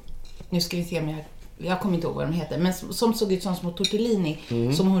 nu ska vi se om jag kommer inte ihåg vad de heter, men som såg ut som små tortellini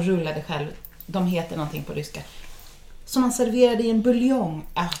som hon rullade själv. De heter någonting på ryska. Som man serverade i en buljong.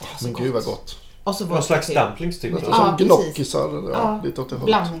 Men gud vad gott. Och så Någon slags dumplings typ. Nästan som gnockisar eller lite åt det hållet.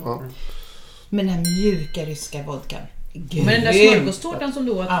 Blandning. Ja. Men den mjuka ryska vodkan. Men den där smörgåstårtan som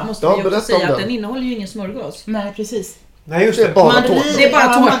du åt, måste vi också säga att den innehåller ju ingen smörgås. Nej, precis. Nej, just Det är det. bara tårta. Det är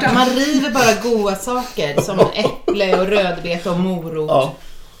bara tårta. Man river bara goda saker som äpple och rödbete och morot. Ja.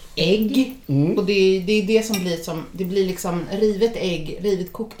 Ägg. Och det är det som blir som, det blir liksom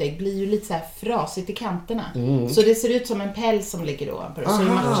rivet kokt ägg blir ju lite så här frasigt i kanterna. Så det ser ut som en päls som ligger ovanpå. Så det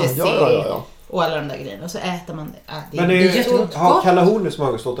matchar Ja. och alla de där grejerna. Och så äter man det. Men det är jättegott. Kallar hon det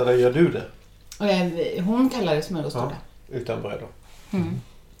smörgåstårta eller gör du det? Och hon kallar det smörgåstårta. Utan bröd då.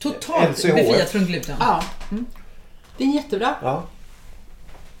 Totalt LCHF. befriat från gluten. Ja. Det är jättebra. Ja.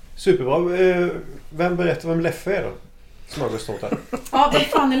 Superbra. Vem berättar vem Leffe är då? Smörgåstårta. Ja, vad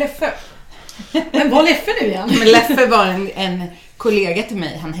fan är Leffe? Men var Leffe nu igen? Men Leffe var en kollega till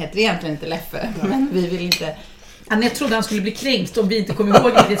mig. Han heter egentligen inte Leffe. Men vi vill inte... Jag trodde han skulle bli kränkt om vi inte kom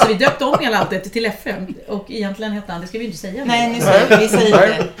ihåg riktigt. Så vi döpte om hela allt till Leffe. Och egentligen hette han, det ska vi inte säga. Nej, vi säger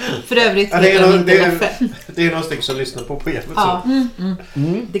det. För övrigt heter han inte Leffe. Det är några stycken som lyssnar på programmet. Ja.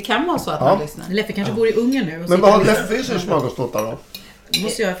 Det kan vara så att man lyssnar. Leffe kanske bor i Ungern nu. Men vad har Leffe i sin smörgåstårta då?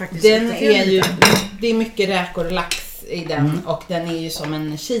 Måste jag faktiskt Den är ju, det är mycket räkor och lax i den. Och den är ju som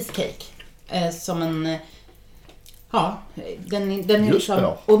en cheesecake. Som en... Ja, den är Just liksom, det,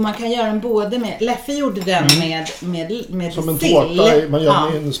 ja. och man kan göra den både med, Leffe gjorde den med Som en sill. tårta, man gör Ja.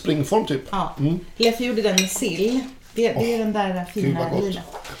 med en springform typ. Ja, Leffe gjorde den med sill. Det är den där Gud, fina vad gott. lila.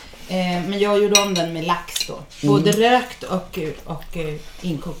 Men jag gjorde om den med lax då. Både rökt och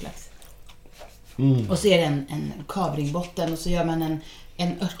inkokt lax. Och så är det en kavringbotten och så gör man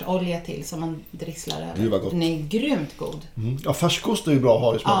en örtolja till som man drisslar över. Gud, vad gott. Den är grymt god. Ja, färskost är ju bra att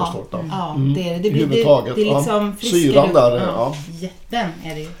ha i smörgåstårta. Ja, det är det. Det Överhuvudtaget, det är liksom ja. friskare. Syran där, Ja. ja. Den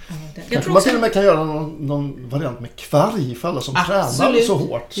är det ju. Kanske man till och med kan göra någon variant med kvarg för alla som tränar Absolut. så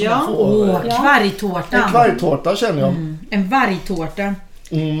hårt. Så Ja. man får, Kvargtårtan. en kvargtårta känner jag. En vargtårta.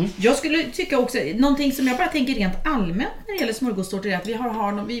 Mm. Jag skulle tycka också, någonting som jag bara tänker rent allmänt när det gäller smörgåstårtor är att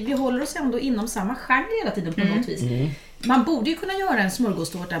vi håller oss ändå inom samma genre hela tiden på något vis. Man borde ju kunna göra en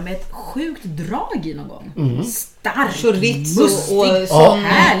smörgåstårta med ett sjukt drag i någon gång. Stark, Chorizo mustig, och sån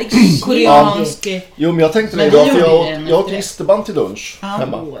härlig koreansk. Jo, men jag tänkte det Men idag vi för gjorde jag det åt efter. isterband till lunch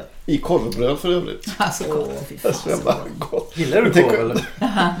hemma. I korvbröd för övrigt. Alltså, Det är så jävla gott. Gillar du Jag tänker- korv eller?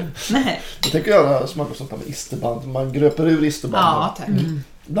 nej. Jag tänker göra smörgåstårta med isterband. Man gröper ur isterbanden. Ja, tack.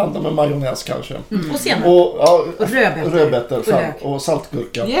 Blandar med majonnäs kanske. Och senap. Och Rödbetor. Och lök. och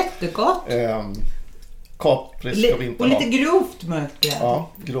saltgurka. Jättegott. Kapris ska vi inte Och ha. lite grovt mörkt bröd. Ja,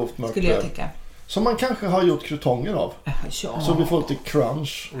 grovt mörkt Skulle jag bröd. tycka. Som man kanske har gjort krutonger av. Ja, Så vi får lite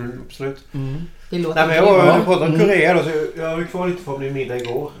crunch. Absolut. det låter Nej, men jag grymt. har pratat om Korea då, så jag har ju kvar lite från min middag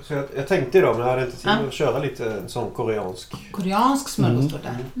igår. Så jag tänkte idag, men jag hade inte tid att köra lite en sån koreansk. Koreansk smörgåstårta.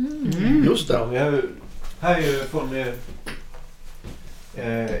 Just det. Ja, men här är ju från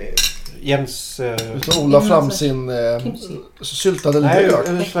Jens... Utan Ola fram sin syltade nej, lök.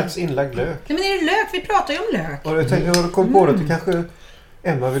 en slags inlagd lök. Nej, men är det lök? Vi pratar ju om lök. Och jag tänkte, jag kom på det att kanske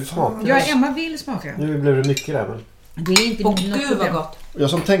Emma vill smaka. Ja, Emma vill smaka. Nu blev det mycket där, men... Det är inte Och något gud vad problem. gott. Jag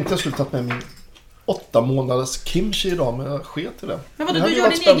som tänkte jag skulle tagit med min 8 månaders kimchi idag, men jag sket i det. Men vadå, Det hade du gör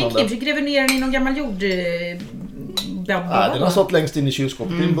varit din egen spännande. kimchi, gräver ner den i någon gammal jord... Nej, den har stått längst in i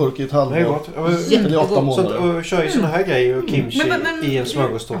kylskåpet i en burk i ett Det är halvår. gott. Eller 8 Så månader. att kör ju såna här grejer och kimchi Men- i en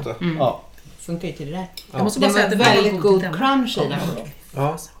smörgåstårta. Ja. Funkar ju till det där. Jag måste bara Det säga var att det var väldigt god den. crunch i den.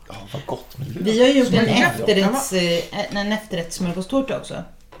 Ja. Ja, vad gott med lök. Vi har ju gjort Mm. en efterrättssmörgåstårta också.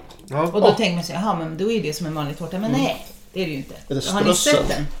 Ja. Och då tänker man sig, jaha, men då är det som en vanlig tårta. Men nej, det är det ju inte. Är det Har ni strössel? sett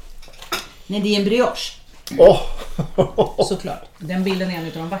den? Nej, det är en brioche. Såklart. Den bilden är en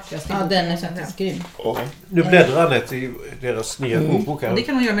av de vackraste. Ja, den är faktiskt grym. Nu bläddrar Anette i deras nya kokbok Det här.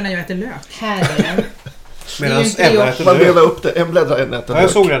 kan hon göra medan jag äter lök. Här är den. Medan det är ju inte Emma jag. äter Man lök. delar upp det. En bläddrar, en äter Ja, jag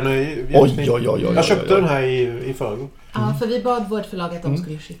lök. såg den. Oj. Jag köpte den här i förrgår. Ja, för vi bad vårt förlag att de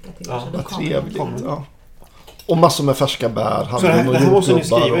skulle skicka till oss. Ja, och då Vad kom trevligt. de. Ja. Och massor med färska bär. Så det hallon och här måste ni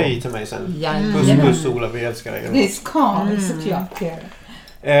jordgubbar skriva och- i till mig sen. Puss, Jajamän. puss Ola, vi älskar dig. Det ska vi såklart göra.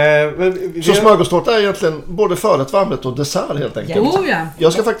 Men vi Så har- smörgåstårta är egentligen både förrätt, varmrätt och dessert helt enkelt. Oh ja.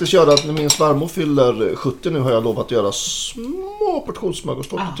 Jag ska faktiskt göra att när min svärmor fyller 70 nu har jag lovat att göra små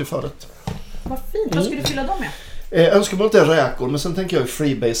portionssmörgåstårtor till förrätt. Vad fint. Vad skulle du fylla dem med? Önskemålet är räkor, men sen tänker jag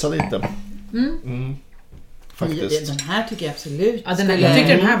freebasea lite. Faktiskt. Den här tycker jag absolut. Ja, jag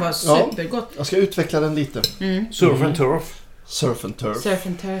tyckte den här var supergott. Jag ska utveckla den lite. Surf and turf. Surf and turf. Surf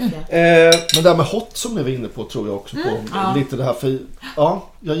and turf, ja. Men det här med hot som ni var inne på tror jag också på. Lite det här för... Ja,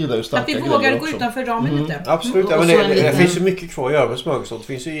 jag gillar ju starka Att vi grejer vågar gå också. utanför ramen lite. Absolut, ja, Och men så en det liten- finns ju mycket kvar att göra med smörgåstårta. Det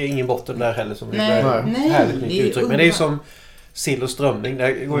finns ju ingen botten där heller som Nej, är nej, härligt det nytt är uttryck. Men det är underbart. som sill och strömming.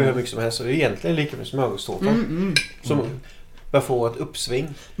 Där går ju hur mycket som helst. Så det är egentligen lika med smörgåstårta. Som bör få ett uppsving.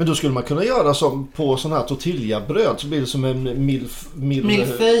 Men då skulle man kunna göra som på sån här tortillabröd så blir det som en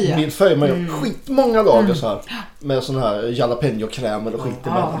Millefeuille, ja. millefeuille. Man gör skitmånga lager så här. Med sån här jalapeno-kräm eller skit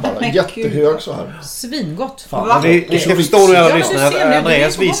emellan. Bara men jättehög så här. Svingott. Fan, Va? Ni ska förstå nu alla Ja, men lyssnare du ser, det att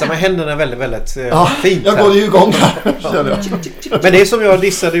Andreas blir på visar många. med händerna väldigt, väldigt Ja, fint jag här. går ju igång här. Känner jag. Men det är som jag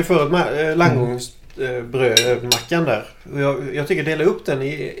dissade ju förut med landgångsbrödmackan där. Och jag tycker dela upp den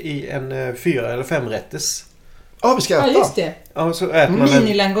i en 4 eller 5 rättes. Ja, vi ska äta. Ja, just det. Ja, så äter man en...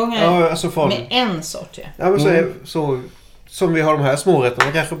 Minilangångar Ja, alltså från... med en sort, ja. Ja, men så som vi har de här smårätterna.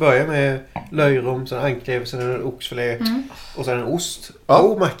 Man kanske börjar med löjrom, sen anklev, sen en oxfilé och sen en ost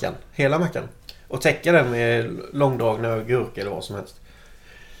på mackan. Hela mackan. Och täcka den med långdragna gurka eller vad som helst.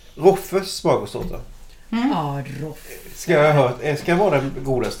 Roffes smörgåstårta. Ja, roff. Ska jag höra, ska jag vara den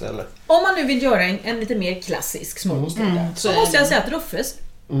godaste eller? Om man nu vill göra en lite mer klassisk smörgåstårta så så är måste jag den. säga att Roffes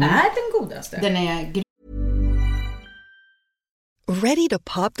är den godaste. Den är Ready to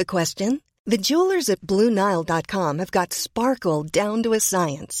pop the question? The jewelers at BlueNile.com have got sparkle down to a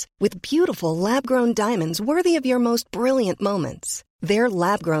science with beautiful lab-grown diamonds worthy of your most brilliant moments. Their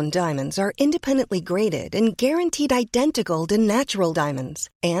lab-grown diamonds are independently graded and guaranteed identical to natural diamonds,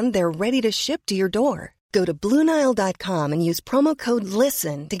 and they're ready to ship to your door. Go to BlueNile.com and use promo code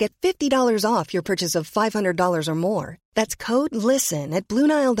LISTEN to get $50 off your purchase of $500 or more. That's code LISTEN at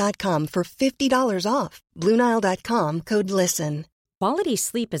BlueNile.com for $50 off. BlueNile.com, code LISTEN. Quality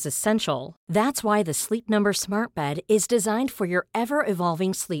sleep is essential. That's why the Sleep Number Smart Bed is designed for your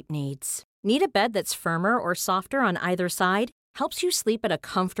ever-evolving sleep needs. Need a bed that's firmer or softer on either side? Helps you sleep at a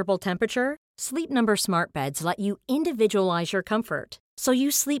comfortable temperature? Sleep Number Smart Beds let you individualize your comfort, so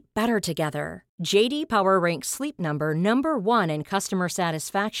you sleep better together. J.D. Power ranks Sleep Number number 1 in customer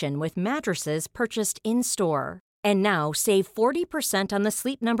satisfaction with mattresses purchased in-store. And now, save 40% on the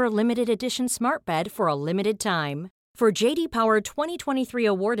Sleep Number Limited Edition Smart Bed for a limited time. For J.D. Power 2023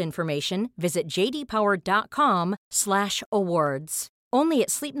 award information, visit jdpower.com/awards. Only at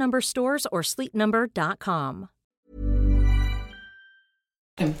Sleep Number stores or sleepnumber.com.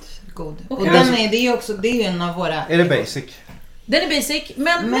 God. Och den är, det är också, det är en av våra... Är det basic? Den är basic,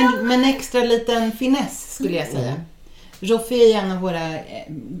 men extra liten finess skulle jag säga. Roffe är en av våra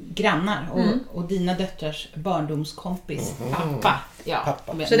grannar och dina döttrars barndomskompis pappa. Ja.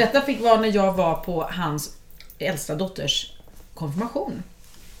 Pappa. Så detta fick vara när jag var på hans äldsta dotters konfirmation.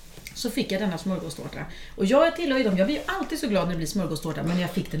 Så fick jag denna smörgåstårta. Och jag tillhör ju dem, jag blir ju alltid så glad när det blir smörgåstårta, men när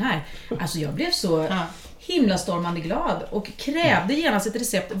jag fick den här, alltså jag blev så himlastormande glad och krävde genast ett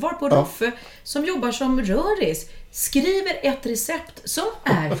recept, varpå Roffe som jobbar som röris skriver ett recept som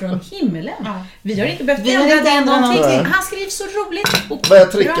är från himmelen. Vi har inte behövt ändra någonting. Han skriver så roligt. Och vad är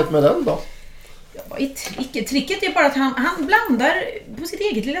tricket med den då? Vad är tricket? Tricket är bara att han blandar på sitt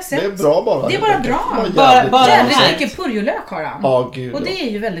eget lilla sätt. Det är bra bara. Det är bara bra. Bara jävligt mycket purjolök har han. Oh, Gud, och det är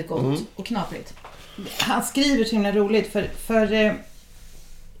ju väldigt gott och knaprigt. Han skriver så himla roligt för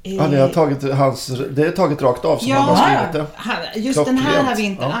det är taget rakt av som han har skrivit det. Just klockrent. Den här har vi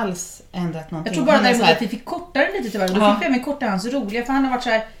inte alls ändrat någonting. Jag tror bara däremot att vi fick kortare lite tyvärr. Då fick vi även korta hans roliga, för han har varit så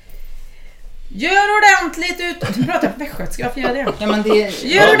här: gör ordentligt ut. Du pratar på västgötska, varför gör det? Ja, men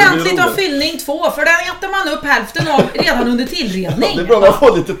gör ordentligt av fyllning 2, för den äter man upp hälften av redan under tillredning. Det är bra att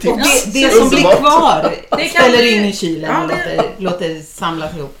få lite tips. Det som blir kvar ställer in i kylen och låter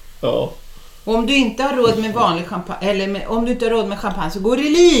samlas ihop. Ja. Och om du inte har råd med vanlig champagne, eller om du inte har råd med champagne, så går det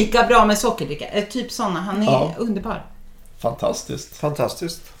lika bra med sockerdricka. Typ såna, han är underbar. Fantastiskt.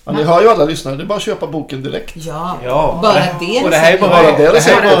 Ja, ni hör ju alla lyssnare, det är bara att köpa boken direkt. Ja. Bara det. Och det här är bara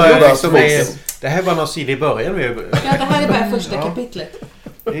det här är bara några sidor i början. Ja, det här är bara första kapitlet.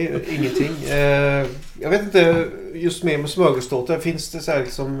 Det är ingenting. Jag vet inte, just med smörgåstårta, finns det så här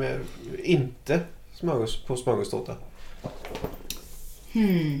liksom inte på smörgåstårta?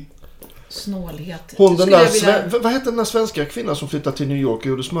 Snålhet. Hon den där, vad heter den där svenska kvinnan som flyttade till New York och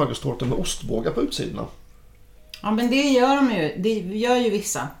gjorde smörgåstårta med ostbågar på utsidan? Ja, men det gör de ju. Det gör ju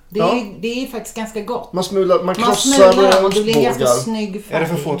vissa. Det är faktiskt ganska gott. Man krossar och det blir en ganska snygg färg. Är det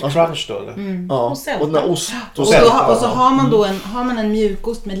för att få ett crunch då? Eller? Ja, och den där ost. Och så har man då en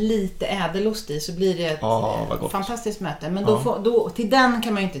mjukost med lite ädelost i, så blir det ett fantastiskt möte. Men då till den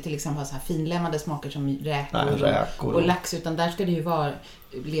kan man ju inte till exempel ha så här finlämmade smaker som räkor och lax, utan där ska det ju vara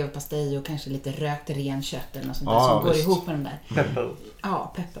leverpastej och kanske lite rökt renkött eller något sånt där som går ihop med den där. Peppar.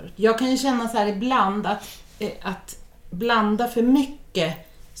 Ja, peppar. Jag kan ju känna så här ibland att blanda för mycket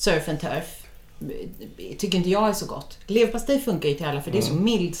surf and turf tycker inte jag är så gott. Leverpastej funkar ju till alla, för det är så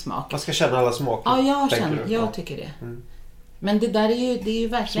mild smak. Man ska känna alla smaker. Ja, jag tycker det. Men det där är ju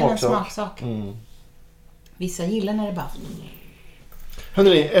verkligen en smaksak. Vissa gillar när det bara...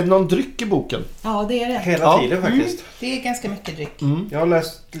 Hörrni, är det någon dryck i boken? Ja, det är det. Hela tiden faktiskt. Det är ganska mycket dryck. Jag har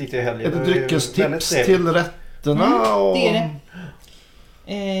läst lite i helgen. Är det dryckestips till rätterna? Det är det.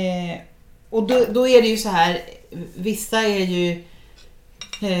 Och då är det ju så här, vissa är ju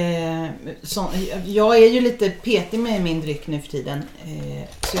jag är ju lite petig med min dryck nu för tiden,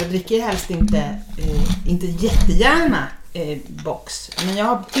 så jag dricker helst inte jättegärna box, men jag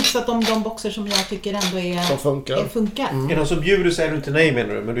har tipsat om de boxer som jag tycker ändå funkar. Är det någon som bjuder säger du inte nej,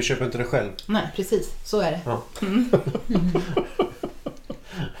 menar du, men du köper inte det själv? Nej, precis, så är det.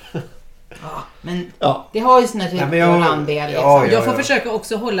 Men det har ju sina andelar. Jag får försöka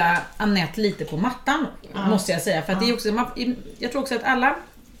också hålla Annette lite på mattan, måste jag säga, för att det är också, jag tror också att alla,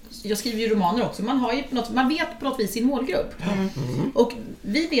 jag skriver ju romaner också, man vet på något vis sin målgrupp. Och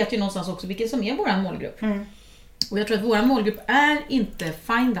vi vet ju någonstans också vilken som är våran målgrupp. Och jag tror att våran målgrupp är inte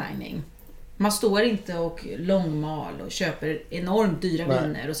fine dining. Man står inte och långmal och köper enormt dyra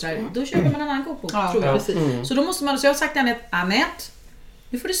viner och sådär. Då köper man en annan kokbok, tror jag. Så då måste man, så jag har sagt till Annette,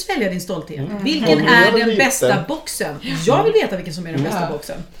 nu får du svälja din stolthet. Vilken är den bästa boxen? Jag vill veta vilken som är den bästa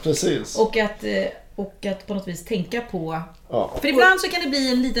boxen. Precis. Och att på något vis tänka på... För ibland så kan det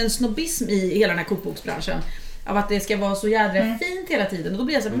bli en liten snobbism i hela den här kokboksbranschen. av att det ska vara så jädra fint hela tiden. Och då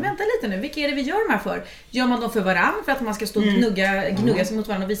blir jag så här, men vänta lite nu, vilka är det vi gör de här för? Gör man dem för varann för att man ska stå och gnugga sig mot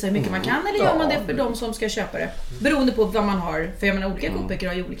varandra och visa hur mycket man kan? Eller gör man det för de som ska köpa det? Beroende på vad man har. För jag menar, olika kokböcker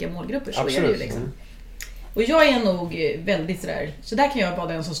har ju olika målgrupper. Så är det ju liksom. Och jag är nog väldigt sådär, så där kan jag vara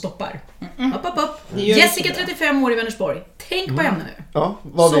den som stoppar. Upp. Jessica, 35 år i Vänersborg. Tänk på henne nu. Ja,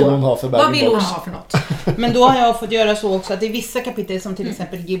 vad vill hon ha för bag-in-box? Vad vill hon ha för något? Men då har jag fått göra så också att i vissa kapitel, som till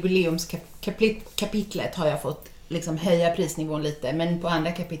exempel jubileumskapitlet, har jag fått liksom höja prisnivån lite. Men på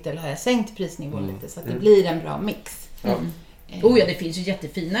andra kapitel har jag sänkt prisnivån lite, så att det blir en bra mix. Oh ja, det finns ju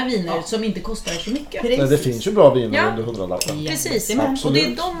jättefina viner som inte kostar så mycket. Nej, det finns ju bra viner under 100-lappen. Precis, och det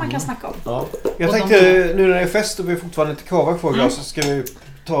är de man kan snacka om. Ja. Jag tänkte, nu när det är fest och vi fortfarande lite kava kvar glas, så ska vi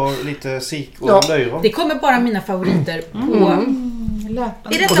ta lite sik och löjrom. Det kommer bara mina favoriter på...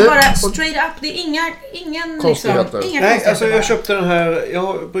 Är detta det, bara straight up? Det är ingen konstigheter. Liksom, inga Nej, alltså jag köpte den här,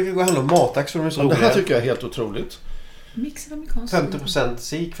 jag brukar gå och handla om Matax för de är så roliga. Det här tycker jag är helt otroligt. Mixad amerikansk. 50%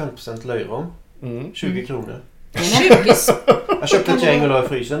 sik, 50% löjrom. 20 kronor. 20. Jag köpte ett gäng och la i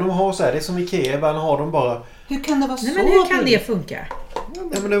frysen. De har så här, det är som Ikea, ibland har de bara... Hur kan det vara så? Nej, men hur kan det funka? Ja,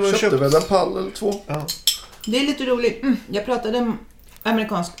 men det var köpte väl en pall eller 2. Ja. Det är lite roligt. Jag pratade om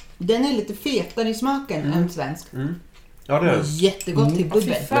amerikansk. Den är lite fetare i smaken än svensk. Ja, det är det. Jättegott till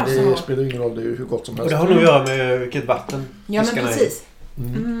bubbel. Men det spelar ingen roll, det är ju hur gott som Och helst. det har nog att göra med vilket vatten. Ja, men precis.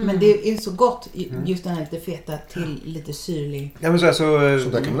 Men det är så gott, just den här lite feta till lite syrlig. Ja, men så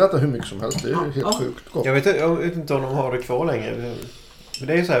där kan man äta hur mycket som helst. Det är ju helt sjukt gott. Jag vet inte om de har det kvar längre. Men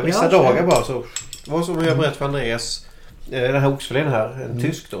det är så här, vissa dagar bara så. Det var som jag berättade för Andreas. Den här oxfilén här, en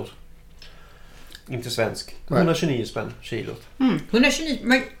tysk då. Inte svensk. 129 spänn kilot. 129,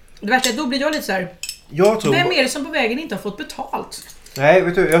 men det värsta är då blir jag lite så här. Jag tror... Vem är det som på vägen inte har fått betalt? Nej,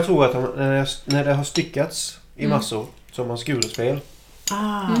 vet du, jag tror att när det har styckats i massor som har skurit fel.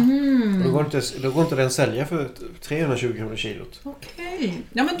 Då går inte den sälja för 320 kronor kilot. Okej.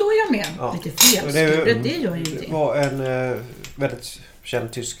 Ja, men då är jag med. Ja. Lite felskuret, det gör ju Det ingenting. var en väldigt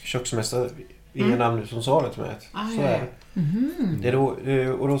känd tysk köksmästare, inga namn nu, som sa det till mig. Så är det. Det är då,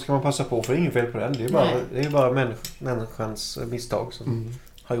 och då ska man passa på, för det är ingen fel på den. Det är bara människans misstag som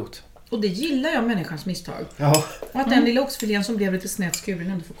har gjort. Och det gillar jag, människans misstag. Ja. Och att den lilla oxfilén som blev lite snett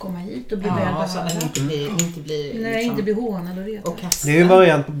skuren ändå får komma hit och bli väl behandlad. Inte bli hånad och retad. Det är ju en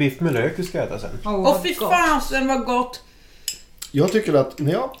variant på biff med lök vi ska äta sen. Åh fy fasen vad gott! Jag tycker att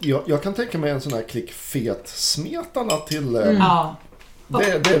jag kan tänka mig en sån här klick fet smetana till...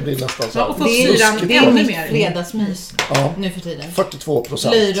 Det blir nästan så här. Och få syran ännu mer. Fredagsmys nu för tiden.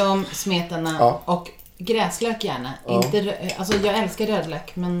 42%. Löjrom, smetana och gräslök gärna. Alltså jag älskar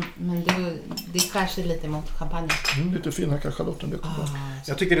rödlök, men det skär sig lite mot champagne. Lite fin här kanske Charlotten.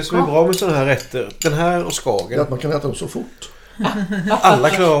 Jag tycker det som är bra med sådana här rätter, den här och skagen. Det är att man kan äta dem så fort. Alla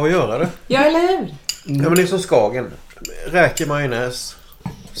klarar av att göra det. Ja, eller hur? Ja, men det är som skagen. Räker, majonnäs,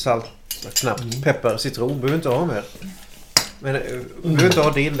 salt, knappt, peppar, citron. Behöver inte ha mer. Men behöver inte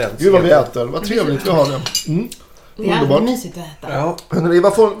ha dill den. Gud vad vi äter. Vad trevligt vi har det. Det är alltid mysigt att äta. Ja. Men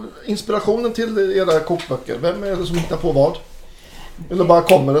vad får inspirationen till era kokböcker? Vem är det som hittar på vad? Eller bara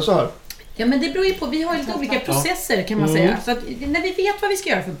kommer det så här? Ja, men det beror ju på. Vi har lite olika processer kan man säga. Så att när vi vet vad vi ska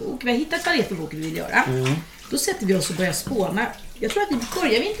göra för bok, vi har hittat vad det är för bok vi vill göra, då sätter vi oss och börjar spåna. Jag tror att vi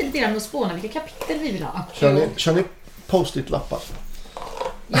börjar inte lite grann att spåna vilka kapitel vi vill ha. Kör ni post-it-lappar?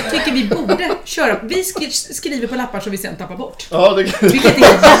 Jag tycker vi borde köra. Vi skriver på lappar som vi sen tappar bort. Ja, vilket är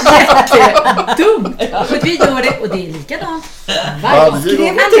jättedumt. För vi gör det och det är likadant. Varje gång.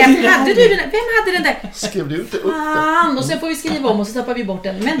 Vem hade den där? Skrev du inte upp det? Och sen får vi skriva om och så tappar vi bort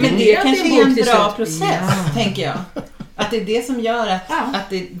den. Men det kanske är en bra process, tänker jag. Att det är det som gör att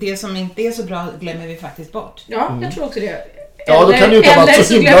det som inte är så bra glömmer vi faktiskt bort. Ja, jag tror också det. Ja, då kan det ju inte vara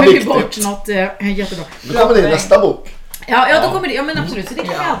så himla viktigt. Eller så glömmer vi bort något jättebra. Då kommer det i nästa bok. Ja, då kommer det. Ja, men absolut. Så det kan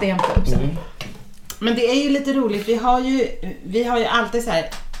vi alltid hämta upp sen. Men det är ju lite roligt. Vi har ju alltid så här.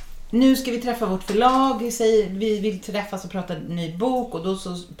 Nu ska vi träffa vårt förlag. Vi vill träffas och prata ny bok. Och då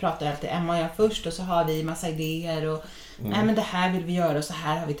så pratar alltid Emma och jag först. Och så har vi massa idéer. Och nej, men det här vill vi göra. Och så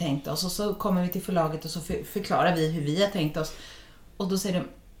här har vi tänkt oss. Och så kommer vi till förlaget. Och så förklarar vi hur vi har tänkt oss. Och då säger de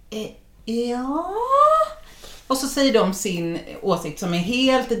ja. Och så säger de sin åsikt som är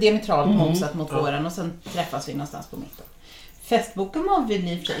helt diametralt motsatt mot våran. Och sen träffas vi någonstans på mitten. Festboken var vi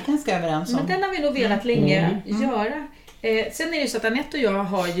i och för sig ganska överens om. Men den har vi nog velat länge göra. Sen är det ju så att Anette och jag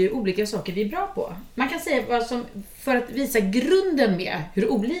har ju olika saker vi är bra på. Man kan säga vad som, för att visa grunden med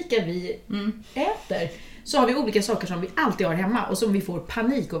hur olika vi äter, så har vi olika saker som vi alltid har hemma och som vi får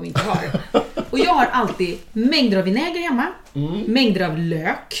panik om vi inte har. Och jag har alltid mängder av vinäger hemma, mängder av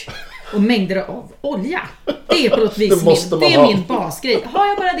lök och mängder av olja. Det är på något vis min basgrej. Har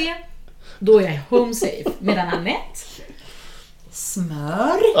jag bara det, Då är jag home safe. Medan Anette...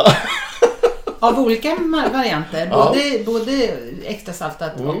 Smör. Av olika varianter. Både extra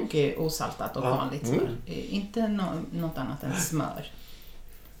saltat och osaltat och vanligt smör. Inte något annat än smör.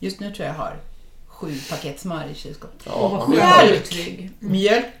 Just nu tror jag har 7 paket smör i kylskåpet.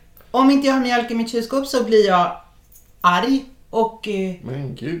 Mjölk. Om inte jag har mjölk i mitt kylskåp så blir jag arg och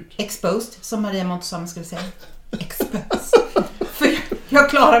exposed, som Maria Montesami skulle säga. Exposed. För jag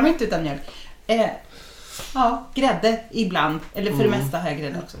klarar mig inte utan mjölk. Grädde ibland. Eller för det mesta har jag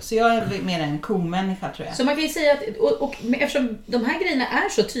grädde också. Så jag är mer en komänniska, tror jag. Så man kan ju säga att, och eftersom de här grejerna är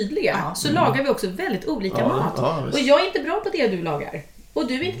så tydliga, så lagar vi också väldigt olika mat. Och jag är inte bra på det du lagar. Och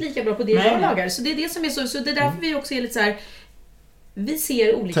du är inte lika bra på det jag lagar. Så det är det som är så det är därför vi också är lite så här. Vi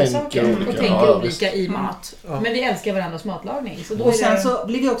ser olika saker och tänker olika i mat. Men vi älskar varandras matlagning. Så då och sen så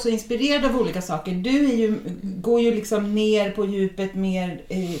blir vi också inspirerade av olika saker. Du går ju liksom ner på djupet mer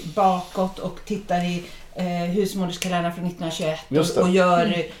bakåt och tittar i husmoderskalendern från 1921 och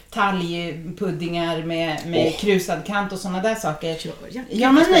gör talgpuddingar med krusad kant och såna där saker.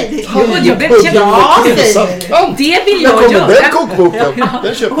 Ja, men nej, det vill jag göra. Den kokboken,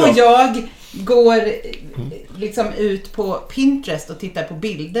 den köper jag. Och jag går liksom ut på Pinterest och tittar på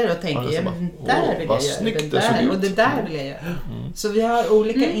bilder och tänker där vill jag göra det där och det där vill jag göra. Så vi har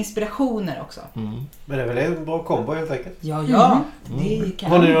olika inspirationer också. Men det är väl en bra kombo helt enkelt. Ja.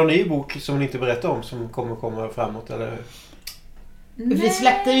 Har ni någon ny bok som ni inte berättar om som kommer komma framåt eller? Vi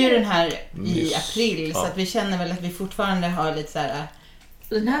släppte ju den här i april så att vi känner väl att vi fortfarande har lite så här.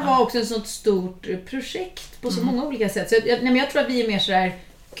 Den här var också ett sånt stort projekt på så många olika sätt. Så jag tror att vi är mer så där.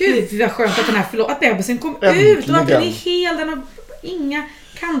 Gud, vad skönt att den här att bebisen kom ut och att den är hel, den har inga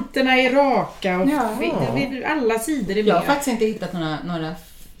kanterna är raka och alla sidor är med. Jag har faktiskt inte hittat några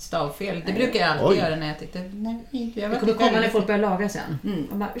stavfel. Det brukar jag alltid göra när jag tyckte jag kommer komma när folk börjar laga sen.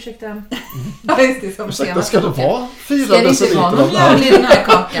 Och bara, ursäkta. Ursäkta, ska det vara 4 deciliter? Ska det inte vara någon mjöl i den här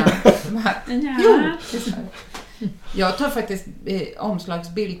kakan? Jag tar faktiskt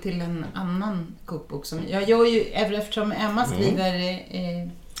omslagsbild till en annan kokbok som jag gör ju, eftersom Emma skriver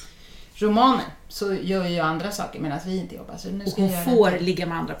romaner så gör jag andra saker medan vi inte jobbar. Så nu ska hon får ligga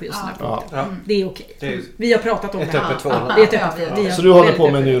med andra på just den här punkten. Det är okej. Vi har pratat om det här. Så du håller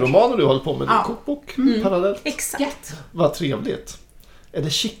på med en ny roman och du håller på med en ny kokbok parallellt? Exakt. Vad trevligt. Är det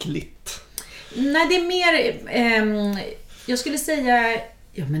skickligt? Nej, det är mer jag skulle säga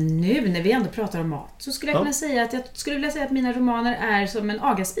men nu när vi ändå pratar om mat så skulle jag kunna säga att jag skulle vilja säga att mina romaner är som en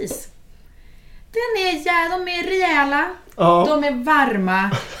agaspis. De är rejäla, de är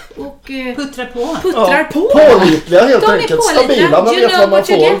varma och puttrar på. Pålitliga helt enkelt, stabila, man vet vad man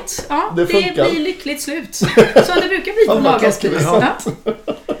får. Det blir lyckligt slut. Så det brukar bli på en agaspis.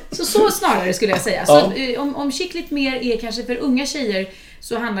 Så snarare skulle jag säga. Så om skickligt mer är kanske för unga tjejer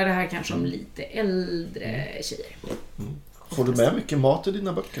så handlar det här kanske om lite äldre tjejer. Får du med mycket mat i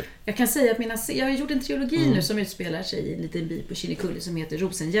dina böcker? Jag kan säga att jag har gjort en trilogi nu som utspelar sig i en liten by på Kinnekulle som heter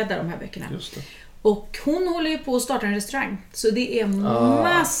Rosengädda, de här böckerna. Just det. Och hon håller ju på att starta en restaurang. Så det är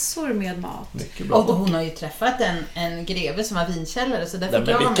massor med mat. Mycket bra. Och hon har ju träffat en greve som var vinkällare så där fick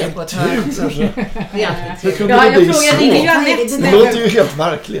jag vara med på ett hörn. Det är alltid trevligt. Jag ringer ju Anette. Det låter ju helt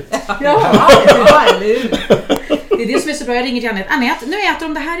märkligt. Det är det som är så bra. Jag ringer till Anette. Nu äter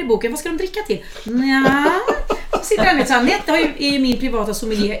de det här i boken. Vad ska de dricka till? Så sitter Anette. Så Anette är ju min privata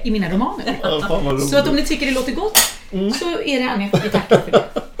sommelier i mina romaner. Så att om ni tycker det låter gott så är det Anette vi tackar för det.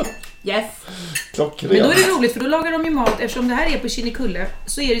 Yes. Klockrent. Men då är det roligt för då lagar de ju mat. Eftersom det här är på Kinnekulle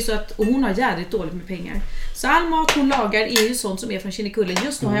så är det så att, och hon har jävligt dåligt med pengar. Så all mat hon lagar är ju sånt som är från Kinnekulle.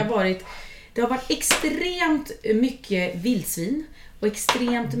 Just nu har det har varit extremt mycket vildsvin. Och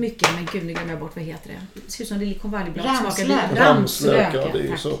extremt mycket, men gud nu glömmer jag bort vad heter det. Det ser ut som Silicon Valley-blad. Ramslök, ja, det är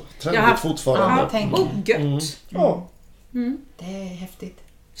ju så trendigt fortfarande. Och gött. Det är häftigt.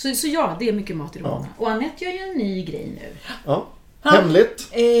 Så ja, det är mycket mat i romanen. Och Anette gör ju en ny grej nu. Ja. Hemligt?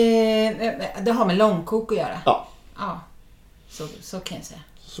 Det har med långkok att göra. Ja. Så kan jag säga.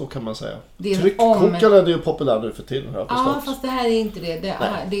 Så kan man säga. Tryckkokare är ju populär nu för tiden. Ja, fast det här är inte det.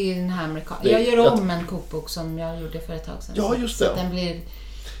 Det är den här amerikanska. Jag gör om en kokbok som jag gjorde för ett tag sedan. Ja, just det. Så att den blir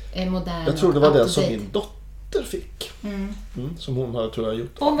modern. Jag tror det var den som min dotter fick. Som hon har, tror jag,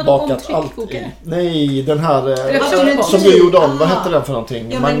 gjort. Bakat allt i. Nej, den här som du gjorde om. Vad hette den för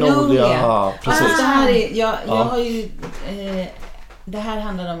någonting? Ja, Magnolia. Precis. Det här är, jag har ju... det här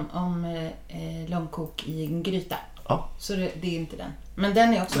handlar om långkok i en gryta. Ja. Så det är inte den. Men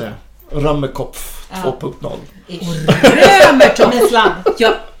den är också bra. Römmekopf 2.0. Römertopp med sladd.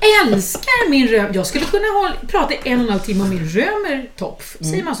 Jag älskar min röm. Jag skulle kunna prata 1,5 timme om min römertopp.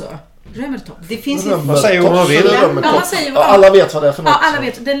 Säger man så? Römmeltopp. Det finns ju... Vad säger man vill? Ja, man säger, alla vet vad det är för något. Ja, alla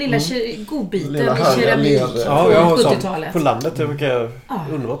vet. Den lilla godbiten Lilla i härliga keramik ler. Ja, jag har från sånt 70-talet. på landet. Det brukar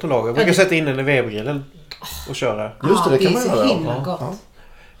underbart att laga. Jag brukar sätta in den i vevgrillen och köra. Just det kan man det är så göra. himla gott.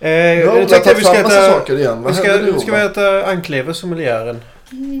 Jag tänkte vi ska äta saker igen. Ska vi äta anklever som sommelieren?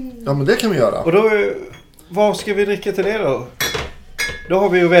 Ja, men det kan vi göra. Och då, vad ska vi dricka till det då? Då har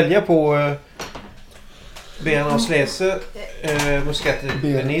vi att välja på Bearnaise, Muscat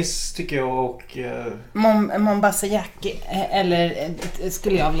Benis tycker jag och... Mombasa eller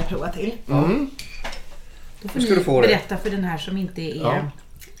skulle jag vilja prova till. Då får ska ni du få det. berätta för den här som inte är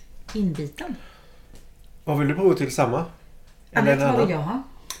inbiten. Vad vill du prova till samma? Eller vad vill jag ha?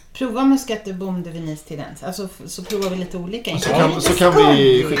 Prova Muscat de Baume de Venise till den. Alltså, så provar vi lite olika. Så kan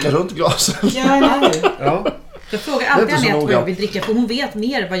vi skicka runt glasen. Ja, eller Ja. Jag frågar alltid inte så Anette vad noga. jag vill dricka. För hon vet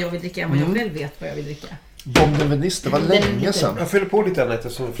mer vad jag vill dricka än vad jag själv vet vad jag vill dricka. Baume de Venise, det var länge sedan. Jag fyller på lite Anette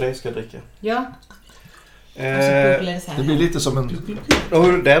som fler ska dricka. Ja. Och så bubblar det så här. Det blir lite som en...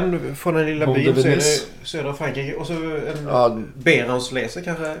 Och den från den lilla Baume de byn så är Venise. det södra Frankrike. Och så en Ja, Bearnaise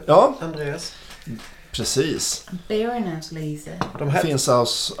kanske, ja, Andreas. precis. Bearnaise laser. De Det här, finns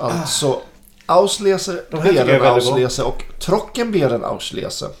alltså Auslese, De här tycker jag är väldigt bra. Beerenauslese och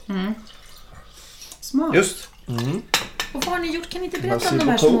Trockenbeerenauslese. Smart. just. Och vad har ni gjort? Kan ni inte Man berätta ser om de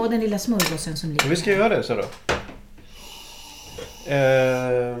på här ko- små, den lilla smörgåsen som ligger? Vi ska göra det så då.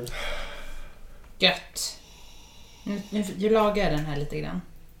 Gött. Nu lagar jag den här lite grann.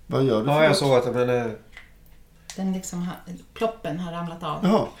 Vad gör du för Ja, jag något? såg att men Den liksom ploppen har ramlat av.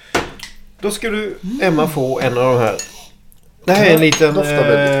 Jaha, då ska du, Emma, få en av de här. Det här är en liten doftar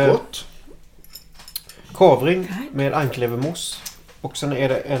väldigt gott. kavring med anklevermousse. Och sen är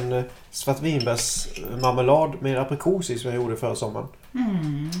det en svartvinbärsmarmelad med aprikos i som jag gjorde förra sommaren.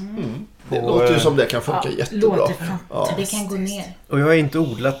 Det låter ju som det kan funka jättebra. Låter Ja. fantastiskt. Det kan gå ner. Och jag har inte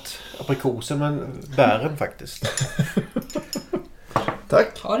odlat aprikosen men bären faktiskt.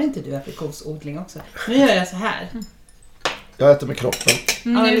 Tack. Har inte du aprikosodling också? Nu gör jag så här. Jag äter med kroppen. Ja,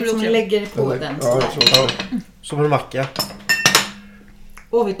 Nu liksom låter jag. lägger på den. Ja, jag sådär. tror det. Som en macka.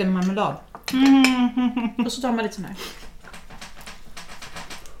 Åh, vilken marmelad. Och så tar man lite sån här.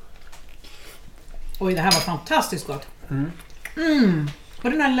 Oj, det här var fantastiskt gott.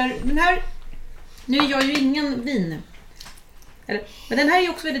 Och den här... Nu är jag ju ingen vin. Men den här är ju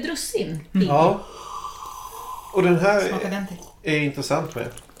också väldigt russin. Ja. Och den Smaka här den till. är intressant med.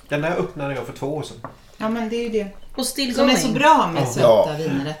 Den här öppnade jag för 2 år sedan. Ja, men det är ju det. Och still Som är så bra med söta Ja.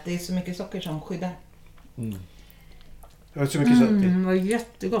 viner. Att det är så mycket socker som skyddar. Jag har så mycket sött i. Det var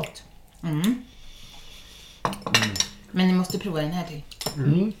jättegott. Men ni måste prova den här till.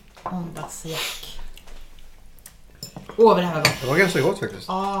 Mombasa Jack. Åh, vad det här var gott. Det var ganska gott faktiskt.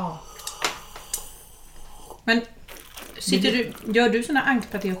 Men gör du såna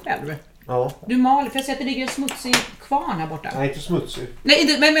ankpaté själv? Ja. Du mal, för jag ser att det ligger en smutsig kvarn här borta. Nej, inte smutsig. Nej,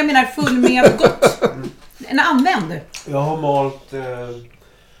 inte, men jag menar full med gott. En använd. Jag har malt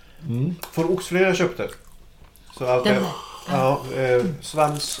från oxfilé jag köpte. Så allt Den är, där.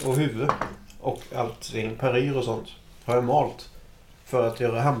 svans och huvud och allting, paryr och sånt har jag malt för att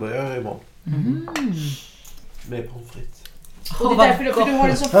göra hamburgare imorgon. Med pommes frites. Och det är därför du har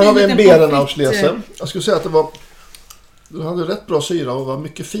en så fin Här har vi en liten pommes Beerenauslese. frites. Jag skulle säga att det var... Du hade rätt bra syra och var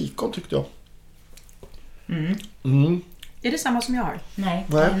mycket fikon tyckte jag. Är det samma som jag har? Nej,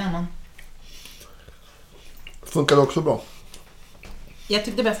 det är en annan. Funkade också bra. Jag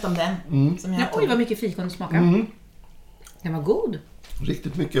tyckte bäst om den. Som jag Ja, oj, vad mycket fikon det smakar. Den var god.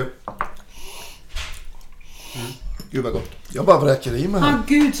 Riktigt mycket. Gud vad gott. Jag bara vräker i mig här.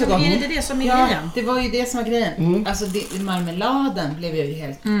 Gud så gott. Är det det som är Ja, grejen? det var ju det som var grejen. Alltså marmeladen blev jag ju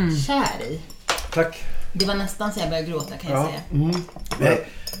helt kär i. Tack. Det var nästan så jag började gråta kan jag Ja. säga.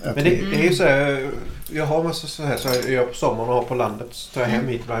 Men det är ju så här, jag har massa så här så jag gör på sommaren och har på landet så tar jag hem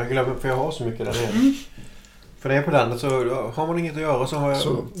hit. Jag glömmer för jag har så mycket där nere. För när jag är på landet så har man inget att göra så har jag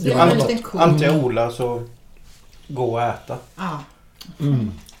Så, Det var ja, en liten ko. allt jag odlar så går att äta. Ja.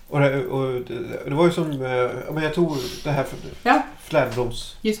 Och det var ju som, men jag tog det här Ja,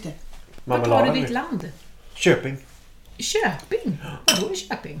 fläderbloms just det. Vart har du marmeladen. ditt land? Köping. Köping? Vadå i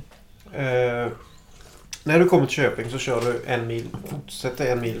Köping? När du kommer till Köping så kör du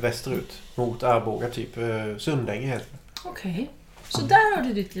fortsätter en mil västerut mot Arboga, typ Sundänge heter det. Okej. Så där har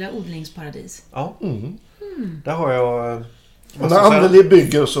du ditt lilla odlingsparadis. Ja. Där har jag... och när Anneli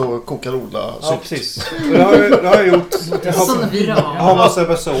bygger så kokar Ola Ja, sylt. precis. Det har jag gjort. Jag Sån har, viral. jag har massa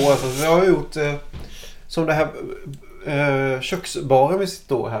berså. Alltså, så jag har gjort som det här köksbaren vi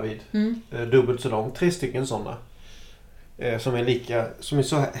står här vid. Dubbelt så lång. 3 stycken sådana. Som är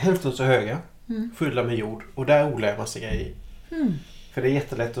så hälften så höga. Fyllda med jord. Och där odlar jag massa grejer i. För det är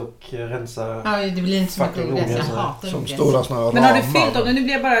jättelätt att rensa. Ja, det blir inte så mycket fucking ogräs. Jag ogräs. hatar Som ogräs. stora såna här Men har du ramar. fyllt dem? Nu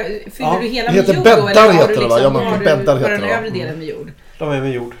blir jag bara... Fyller du hela Det heter med jord bäddar då? Eller har heter du det, va? Ja, men har du bäddar bara heter den det, va? övre delen med jord? De är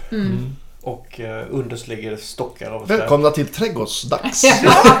med jord. Och underst ligger stockar av Välkomna till trädgårdsdags.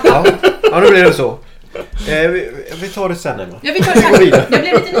 Ja, nu blir det så. Vi tar det sen, Emma. Ja, vi tar det här. Jag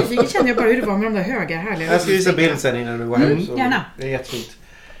blev lite nyfiken, kände jag bara hur det var med de där höga härliga... Jag ska visa bild sen innan du går hem. Så gärna. det är jättefint.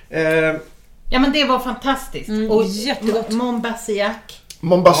 Ja, men det var fantastiskt. Och jättegott. Montbazillac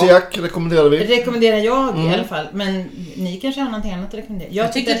Montbazillac rekommenderar vi. rekommenderar jag i alla fall. Men ni kanske har någonting annat att rekommendera.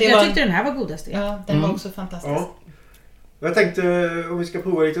 Jag tyckte den här var godast. Ja, den var också fantastisk. Ja. Jag tänkte om vi ska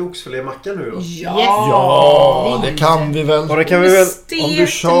prova lite oxfilémacka nu då. Ja, det kan vi väl. Och det kan vi väl... Om du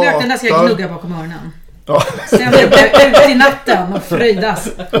Stekt lök, den där ska jag tjatar. gnugga bakom öronen. Ja. Sen blir jag ut i natten och fröjdas.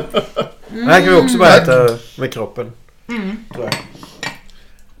 Det här kan vi också bara äta med kroppen. Tror jag.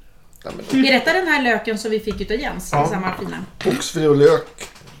 Är detta den här löken som vi fick utav Jens? Ja. Samma fina. Oxfilé och lök.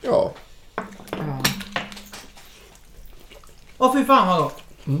 Ja. Och fy fan vad gott.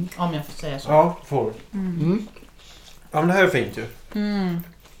 Om jag får säga så. Ja, får du. Ja, men det här är fint ju.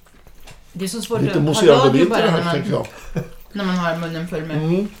 Det är så svårt Lite att ha mousserande radio vilt i bara det när här, tänker man, jag. när man har munnen full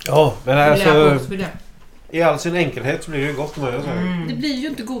med Ja, men det här så... oxfilé. I all sin enkelhet så blir det ju gott med det. Det blir ju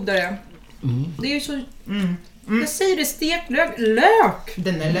inte godare. Det är ju så... Jag säger det, stekt lök. Lök!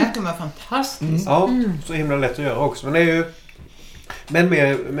 Den där löken var fantastisk. Ja, så himla lätt att göra också. Men det är ju... Men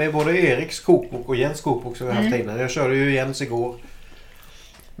med både Eriks kokbok och Jens kokbok som vi har haft innan. Jag körde ju Jens igår.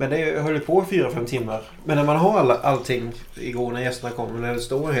 Men det höll på 4-5 timmar. Men när man har allting igår när gästerna kommer, när det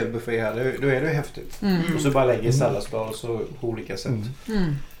står en hel buffé här, då är det häftigt. Och så bara lägger salladsblad och så på olika sätt.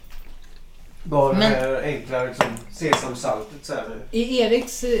 Bara det här enkla liksom, sesamsaltet så här. I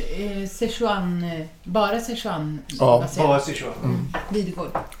Eriks Sichuan, bara Sichuan. Ja, Bara Sichuan. Vidgård.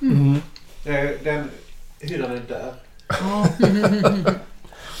 Den hyllan är där.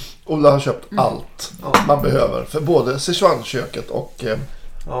 Ola har köpt allt man behöver för både Sichuan-köket och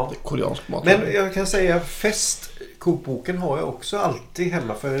koreansk mat. Men jag kan säga festkokboken har jag också alltid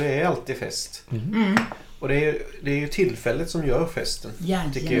hemma, för det är alltid fest. Och det är ju tillfället som gör festen,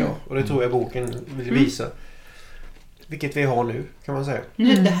 tycker jag. Och det tror jag boken vill visa. Vilket vi har nu, kan man säga.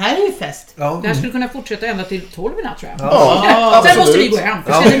 Det här är ju fest. Ja. Det här skulle kunna fortsätta ända till 12 i natt, tror jag. Ja, Sen måste vi absolut. gå hem,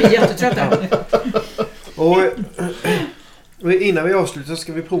 för sen är vi jättetrötta. Och innan vi avslutar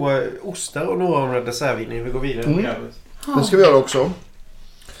ska vi prova ostar och några av de där dessertviner innan vi går vidare i programmet. Det ska vi göra också.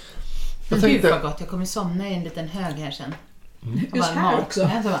 Jag Gud tänkte, vad gott, jag kommer somna i en liten hög här sen. Just här också.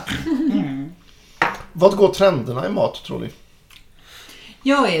 vad går trenderna i mat, tror ni?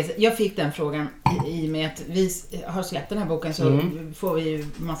 Jag fick den frågan i och med att vi har släppt den här boken, så får vi ju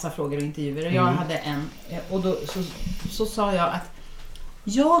massa frågor och intervjuer. Och jag hade en, och då så sa jag att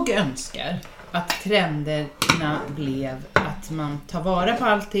jag önskar att trenderna blev att man tar vara på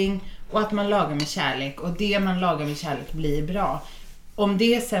allting och att man lagar med kärlek, och det man lagar med kärlek blir bra. Om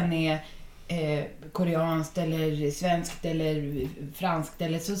det sen är koreanskt eller svenskt eller franskt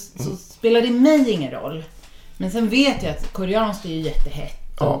eller så spelar det mig ingen roll. Men sen vet jag att koreanskt är ju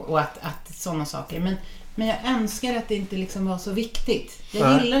jättehett och att sådana saker. Men jag önskar att det inte liksom var så viktigt.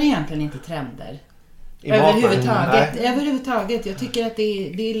 Jag gillar egentligen inte trender. Överhuvudtaget. Jag tycker att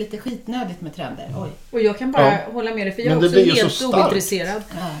det är lite skitnödigt med trender. Oj. Och jag kan bara hålla med dig, för jag är Men det också blir ju helt så starkt. ointresserad.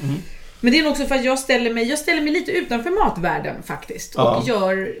 Men det är nog också för att jag ställer mig lite utanför matvärlden faktiskt. Och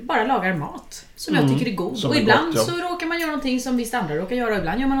bara lagar mat som jag tycker är god. Som Och är ibland gott, så råkar man göra någonting som visst andra råkar göra. Och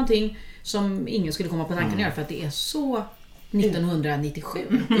ibland gör man någonting som ingen skulle komma på tanken att göra, för att det är så 1997.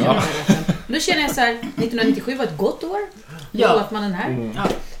 Men då känner jag så här, 1997 var ett gott år. Då åt man den här.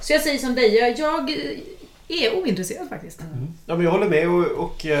 Så jag säger som dig, jag är ointresserad faktiskt. Ja, men jag håller med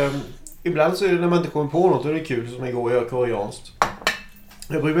och ibland så är det när man inte kommer på något och det är kul, som igår jag gör koreanskt.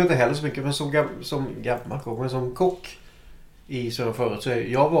 Jag bryr mig inte heller så mycket, men som kock i sådana förut så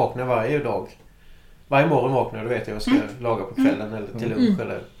jag vaknar varje dag. Varje morgon vaknar jag, då vet jag vad jag ska laga på kvällen eller till lunch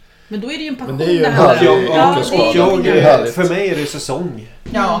eller... Men då är det ju en passion. Men det är ju en här. härlig för mig är det säsong.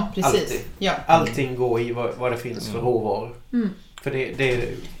 Ja, precis. Alltid. Ja. Allting går i vad det finns för råvaror. För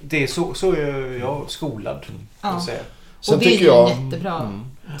det är så är jag skolad, kan jag säga. Sen Och det är tycker ju jag, en jättebra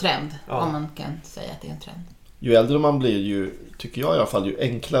trend, om man kan säga att det är en trend. ju äldre man blir, tycker jag i alla fall, ju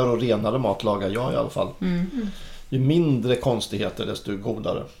enklare och renare mat lagar jag i alla fall. Ju mindre konstigheter, desto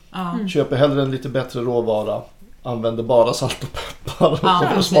godare. Köper hellre en lite bättre råvara, använder bara salt och peppar och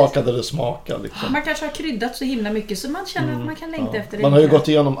då smakade det smakar. Liksom. Man kanske har kryddat så himla mycket så man känner att man kan längta efter det. Man har ju gått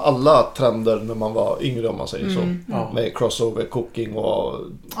igenom alla trender när man var yngre, om man säger så. Med crossover cooking och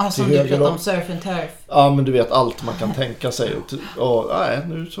som du pratade om, surf and turf. Ja, men du vet allt man kan tänka sig. Nej, men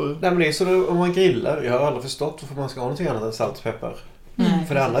det är så... Nej, men det är så om man grillar. Jag har aldrig förstått varför man ska ha någonting annat än salt och peppar.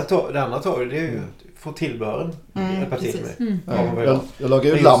 För det andra tar det är ju att få tillbehören hjälpa till med. Jag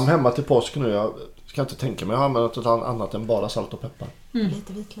lagar ju lamm hemma till påsk nu. Jag kan inte tänka mig att använda något annat än bara salt och peppar.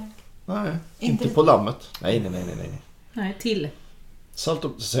 Lite vitlök. Nej, inte på lammet. Nej. Nej, till. Salt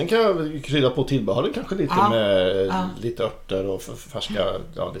och, sen kan jag krydda på tillbehöret kanske lite med lite örter och färska,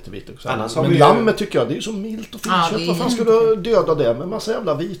 lite vitlök. Men lammet tycker jag, det är ju så milt och fint. Vad fan ska du döda det med massa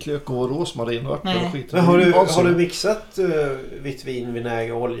jävla vitlök och rosmarin och örter och skit? Men har du mixat vitt vin,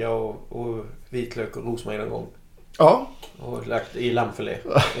 vinäger, olja och vitlök och rosmarin någon gång? Ja. Och lagt i lammfilé.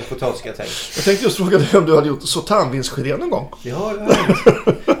 I potatska tänk. Jag tänkte just fråga dig om du hade gjort sautévinsgelé någon gång. Ja, det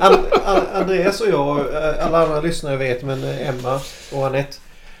har jag. Andreas och jag, alla andra lyssnare vet, men Emma och Anette.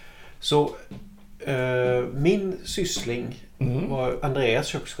 Så min syssling var Andreas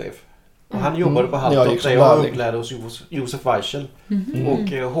kökschef. Och han jobbade på Halltorp där jag upplärde hos Josef Weichel. Och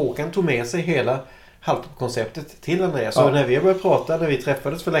Håkan tog med sig hela Halltorp-konceptet till Andreas. Så när vi började prata, när vi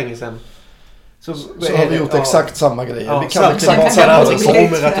träffades för länge sedan, så har vi gjort exakt samma grejer. Ja, vi kan exakt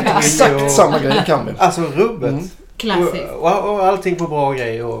samma grejer kan vi. Alltså rubbet. Klassiskt. Och allting på bra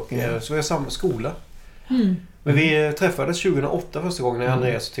grejer. Och så var jag samma skola. Men vi träffades 2008 första gången när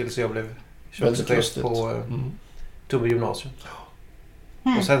Andreas tills jag blev kökschef på Tumme gymnasium.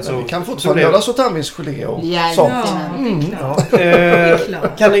 Och sen så, vi kan fortfarande göra sautévinsgelé och sånt.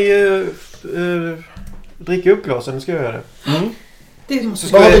 Kan ni dricka upp glasen? Nu ska jag göra det.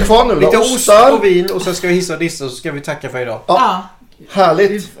 Vad har vi kvar nu då? Lite ost och vin och sen ska vi hissa och dissa och så ska vi tacka för idag. Ja.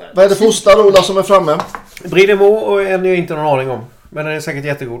 Härligt. Vad är det för ostar, Ola, som är framme? Bridemo och en jag inte har någon aning om. Men den är säkert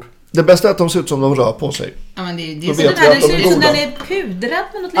jättegod. Det bästa är att de ser ut som de rör på sig. Ja, men det är så den ser ut som den är pudrad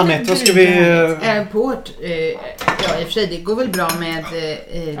med något Anette, vad ska vi... Port, i och för sig, det går väl bra med...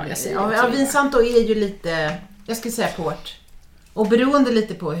 Vinsanto är ju lite... Jag skulle säga port. Och beroende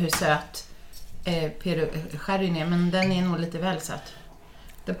lite på hur söt sherryn är, men den är nog lite väl söt.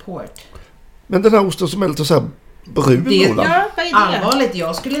 The port. Men den här osten som är lite så här brun, Ola. Ja, vad är det? Allvarligt,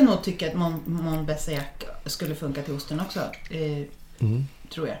 jag skulle nog tycka att Mon Bessac skulle funka till osten också.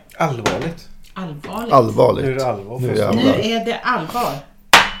 Tror jag. Allvarligt. Allvarligt. Nu är det allvar. Nu är det allvar.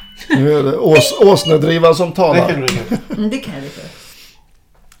 Nu är det åsnedrivaren som talar. Det kan du det kan jag lite.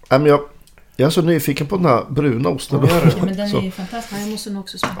 Jag är så nyfiken på den här bruna osten. Ja, men den är ju fantastisk. Jag måste nog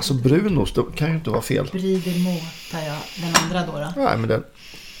också smaka. Alltså brunost kan ju inte vara fel. Bridemo tar jag den andra då. Nej, men den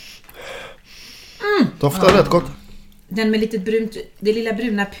doftar rätt gott. Den med lite brunt, det lilla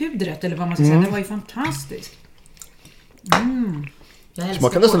bruna pudret eller vad man ska säga, den var ju fantastisk.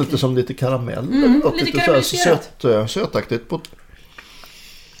 Smakar nästan lite som lite karamell. Lite karamelliserat. Sötaktigt.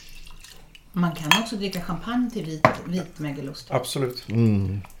 Man kan också dricka champagne till vit mögelost. Absolut.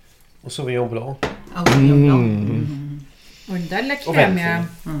 Och så Sauvignon Blanc. Och den där lilla krämiga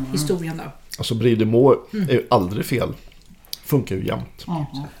historien då. Alltså Bridemo är ju aldrig fel. Funkar ju jämt.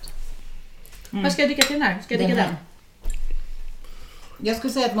 Vad ska jag dricka till den här? Ska jag dricka den? Jag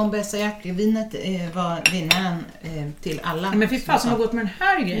skulle säga att Mon Bessac-vinet var vinnaren till alla. Men fy fan som har gått med den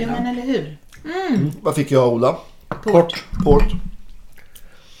här grejen. Ja, men eller hur? Vad fick jag, Ola? Port.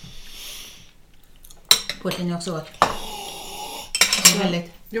 Portvin är också gott.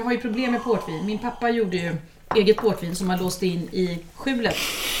 Väldigt. Jag har ju problem med portvin. Min pappa gjorde ju eget portvin som han låste in i skjulet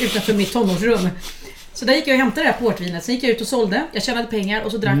utanför mitt tonårsrum. Så där gick jag och hämtade det här portvinet. Sen gick jag ut och sålde. Jag tjänade pengar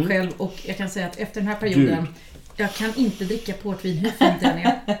och så drack själv. Och jag kan säga att efter den här perioden jag kan inte dricka portvin hur fint den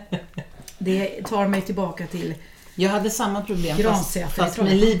är. Det tar mig tillbaka till... Jag hade samma problem fast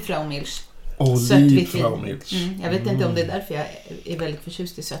med Liebfraumilch. Liebfraumilch. Jag vet inte om det är därför jag är väldigt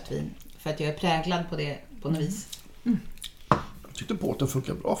förtjust i sött vin. För att jag är präglad på det på något vis. Jag tyckte porten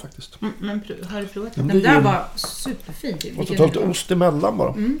funkar bra faktiskt. Men har du provat det? Den där var superfin. Och så ta lite ost emellan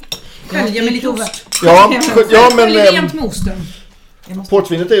bara. Skölja med lite ost. Ja, men... rent med osten.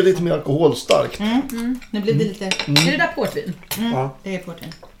 Portvinet är ju lite mer alkoholstarkt. Nu blir det lite... Är det där portvin? Ja, det är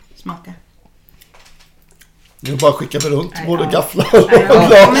portvin. Smaka. Nu bara skickar vi runt både gafflar och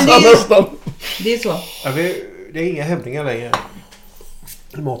glas nästan. Det är så. Ja, det är inga hämningar längre.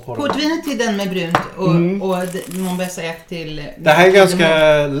 Portvinet till den med brunt och Mon Bessac till... Det här är ganska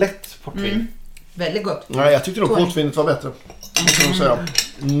lätt portvin. Väldigt gott. Nej, jag tyckte nog portvinet var bättre. Kan man säga.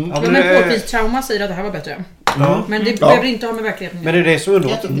 Ja, men portvinstrauma säger att det här var bättre. Men det behöver inte ha med verkligheten. Men det är det som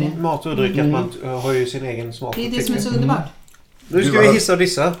underbart mat och dryck, att man har ju sin egen smak. Det är det som är så underbart. Nu ska vi hissa och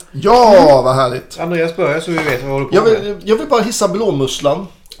dissa. Ja, vad härligt. Andreas börjar så vi vet vad vi håller på med. Jag vill bara hissa blåmusslan.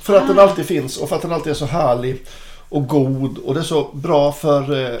 För att den alltid finns och för att den alltid är så härlig och god. Och det är så bra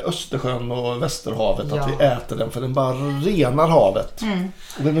för Östersjön och Västerhavet att vi äter den. För den bara renar havet.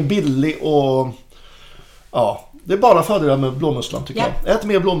 Och den är billig och det är bara fördelar med blåmusslan tycker jag. Ät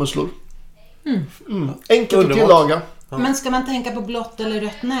mer blåmusslor. Enkelt att tillaga. Men ska man tänka på blått eller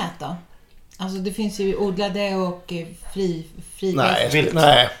rött nät då? Alltså det finns ju odlade och fri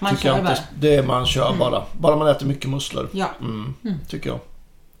Nej, man tycker jag kör inte. Det är man kör bara. Bara man äter mycket musslor. Ja. Tycker jag.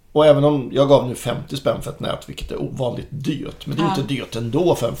 Och även om jag gav nu 50 spänn för ett nät, vilket är ovanligt dyrt. Men det är ju inte dyrt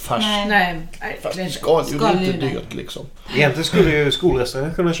ändå för en färsk. Nej. Skaldjur är inte dyrt liksom. Egentligen skulle ju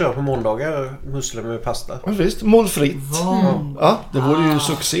skolrestaurangen kunna köra på måndagar musslor med pasta. Ja, visst, målfritt. Ja, det vore ju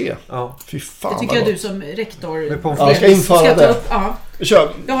succé. Ja. Fy fan. Det tycker jag du som rektor jag ska införa det.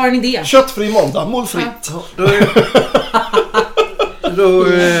 Kör. Jag har en idé. Köttfri måndag, målfritt. Då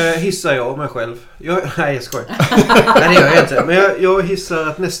hissar jag mig själv. Nej, jag skojar. Nej, det gör jag inte. Men jag hissar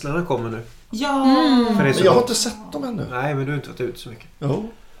att nässlorna kommer nu. Ja. För det är så Men jag har inte sett dem ännu. Nej, men du har inte varit ute så mycket. Jo.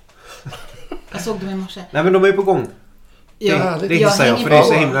 Jag såg dem i morse. Nej, men de är på gång. Det hissar jag, för det är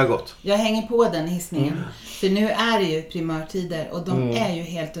så himla gott. Jag hänger på den hissningen. För nu är det ju primörtider och de är ju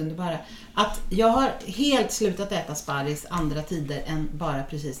helt underbara. Att jag har helt slutat äta sparris andra tider än bara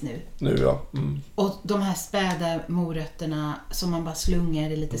precis nu. Nu ja. Och de här späda morötterna som man bara slungar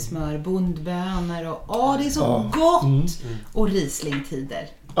i lite smör, bondbönor och det är så gott. Och rislingtider.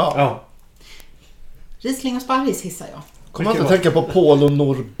 Ja. Risling och sparris hissar jag. Kommer man inte tänka på Paul och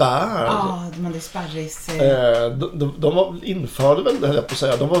Norberg? Ja, de hade sparris. De införde väl, höll jag på att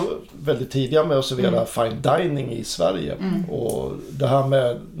säga, de var väldigt tidiga med att servera fine dining i Sverige. Och det här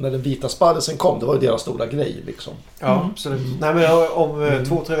med när den vita sparrisen kom, det var ju deras stora grej liksom. Ja, absolut. Nej, men om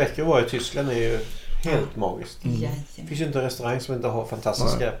 2-3 veckor var i Tyskland är ju helt magiskt. Det finns ju inte en restaurang som inte har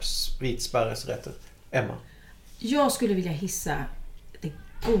fantastiska vitsparrisrätter. Emma? Jag skulle vilja hissa det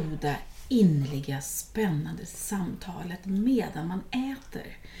goda, innerliga, spännande samtalet medan man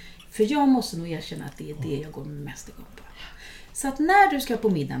äter. För jag måste nog erkänna att det är det jag går mest igång på. Så att när du ska på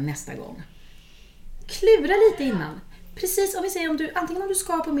middag nästa gång, klura lite innan. Precis om vi säger antingen om du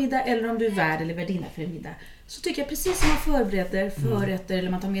ska på middag eller om du är värd eller värdinna för en middag. Så tycker jag precis som man förbereder förrätter eller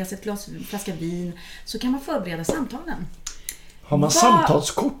man tar med sig ett flaska vin, så kan man förbereda samtalen. Har man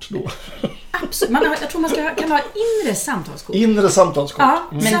samtalskort då? Absolut. Jag tror man kan ha inre samtalskort. Inre samtalskort. Ja,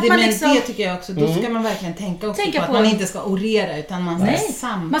 Men det tycker jag också. Då ska man verkligen tänka också på att man inte ska orera utan man ska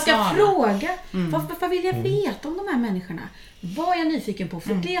samtala. Man ska fråga. Vad vill jag veta om de här människorna? Vad är jag nyfiken på?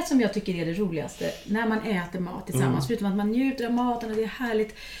 För det som jag tycker är det roligaste när man äter mat tillsammans, förutom att man njuter av maten och det är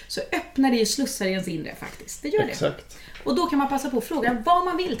härligt, så öppnar det ju slussar i ens inre faktiskt. Det gör det. Exakt. Och då kan man passa på att fråga vad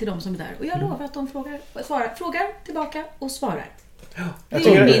man vill till de som är där. Och jag lovar att de frågar tillbaka och svarar. Ja, det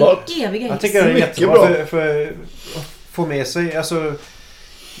är min eviga Jag tycker det är jättebra för att få med sig, alltså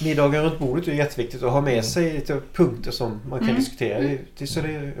middagen runt bordet är jätteviktigt att ha med sig lite punkter som man kan diskutera.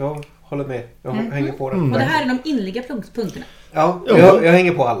 Jag håller med, jag hänger på den. Och det här är de innerliga punkterna. Ja, jag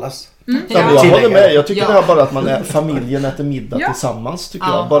hänger på allas. Jag håller med, jag tycker det här bara att man familjen äter middag tillsammans tycker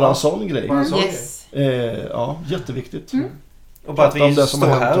jag. Bara en sån grej. Jätteviktigt. Och bara att vi står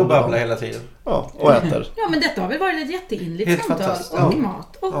här och babblar hela tiden. Ja, och äter. Ja, men detta har väl varit ett jätteinligt helt samtal och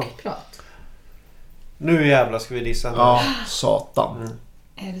mat och prat. Nu jävlar ska vi dissa. Ja, satan.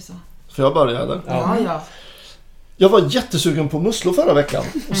 Är det så? För jag började. Ja. Jag var jättesugen på musslor förra veckan.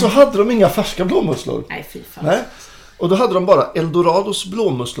 Och så hade de inga färska blåmusslor. Nej, fy fan. Nej. Och då hade de bara Eldorados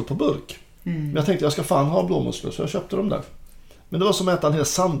blåmusslor på burk. Men jag tänkte jag ska fan ha blåmusslor, så jag köpte dem där. Men det var som att äta en hel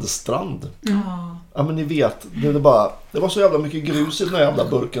sandstrand. Ja, men ni vet, det var så jävla mycket grus i den här jävla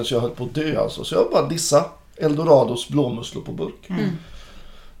burken så jag höll på att dö alltså. Så jag bara dissa Eldorados blåmusslor på burk.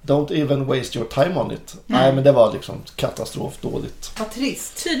 Don't even waste your time on it. Nej, men det var liksom katastrof dåligt. Vad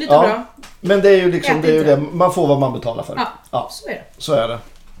trist. Tydligt och bra. Men det är ju liksom, man får vad man betalar för. Ja, så är det. Så är det.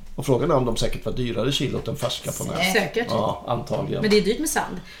 Och frågan är om de säkert var dyrare kilot än färska på nät. Säkert. Ja, antagligen. Men det är dyrt med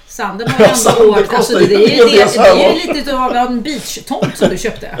sand. Sanden har ju ändå åkt. Alltså, det är ju lite av en beachtomt som du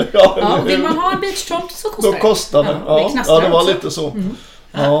köpte. Vill man ha en beachtomt så kostar det. Då kostar det. Ja, det var lite så.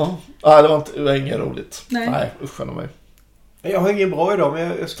 Ja, det var inget roligt. Nej, usch mig. Jag har ingen bra idag,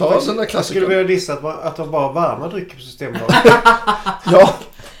 men jag skulle vilja dissa att de bara varma drycker på Systembolaget. Ja,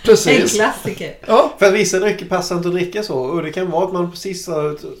 precis. En klassiker. Ja. För att vissa drycker passar inte att dricka så. Och det kan vara att man precis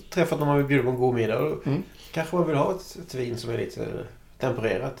har träffat någon man vill bjuda på en god middag. Och kanske man vill ha ett vin som är lite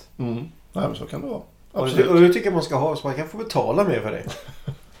tempererat. Nej, men så kan det vara. Absolut. Och det tycker jag man ska ha, så man kan få betala mer för det.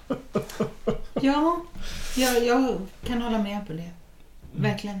 Ja, jag kan hålla med på det.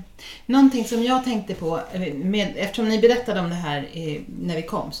 Verkligen. Någonting som jag tänkte på, eftersom ni berättade om det här när vi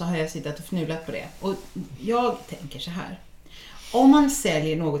kom, så har jag suttit och fnulat på det. Och jag tänker så här. Om man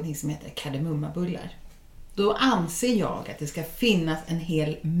säljer någonting som heter kardemummabullar, då anser jag att det ska finnas en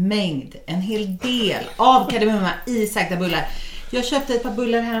hel del av kardemumma i sagda bullar. Jag köpte ett par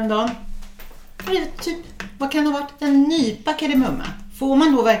bullar häromdagen. Typ, vad kan det ha varit? En nypa kardemumma. Får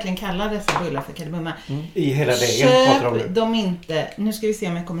man då verkligen kalla dessa bullar för kardemumma? I hela degen pratar de Köp nu. dem inte. Nu ska vi se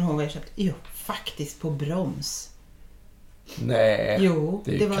om jag kommer ihåg vad jag köpt. Jo, faktiskt på Broms. Nej. Jo,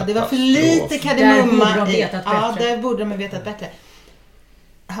 är ju det var för katastrof. lite Där kardemumma. borde de vetat Ja, bättre. där borde de ha vetat bättre.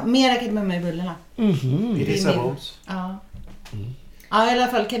 Mera kardemumma i bullarna. I dessa broms. Ja. Ja, i alla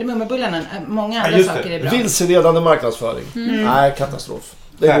fall kardemummabullarna. Många andra just det. saker är bra. Vilseledande marknadsföring. Nej, katastrof.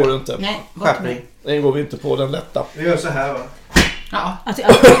 Det går inte. Nej, bort Skärpning. med. Den går vi inte på, den lätta. Vi gör så här va. Ja. Alltså,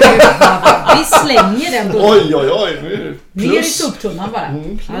 vi slänger den bullen. Oj. Nu. Ner i soptunnan bara.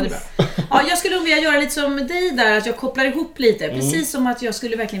 Ja, det är bra. Ja, jag skulle vilja göra lite som dig där, att jag kopplar ihop lite. Precis som att jag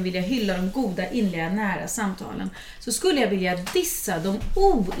skulle verkligen vilja hylla de goda, inliga, nära samtalen. Så skulle jag vilja dissa de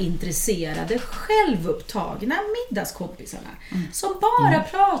ointresserade, självupptagna middagskompisarna. Som bara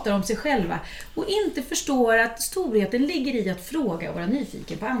pratar om sig själva och inte förstår att storheten ligger i att fråga och vara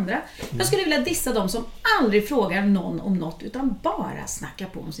nyfiken på andra. Jag skulle vilja dissa de som aldrig frågar någon om något utan bara snackar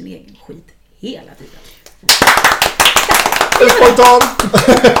på om sin egen skit hela tiden. Det är spontant.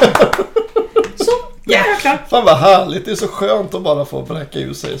 Så, ja, jag är klar. Fan vad härligt. Det är så skönt att bara få bräcka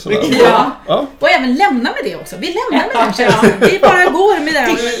ur sig sådär. Ja. Och även lämna med det också. Vi lämnar med den känslan. Vi bara går med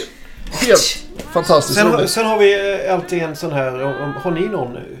det. Helt fantastiskt roligt. Sen har vi alltid en sån här. Har ni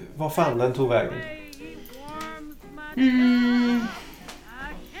någon? Var fan den tog vägen?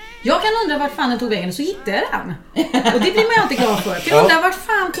 Jag kan undra vart fan den tog vägen och så hittade jag den. Och det blir man alltid glad för. För jag undrar vart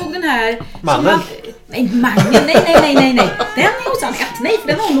fan tog den här... Mannen? Nej, mannen. Nej. Den är hos Anette. Nej, för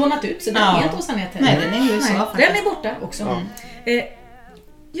den har hon lånat ut. Så den är inte hos Anette. Nej, den är i USA faktiskt. Den är borta också.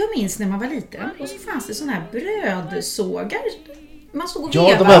 Jag minns när man var liten och så fanns det såna här brödsågar. Man såg och veva.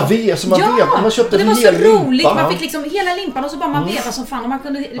 Ja, de här V som man vevar. Man köpte och det var så hel limpa. roligt. Man fick liksom hela limpan och så bara man veva som fan. Och man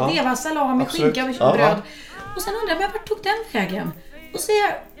kunde veva salami, skinka och bröd. Och sen undrar jag, vart tog den vägen? Och så är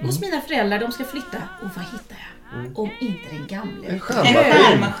jag hos mina föräldrar, de ska flytta. Och vad hittar jag? Om inte den gamla. En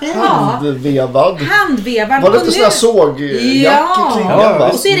skärmmaskin. Handvevad. Var det inte sån här sågjack kring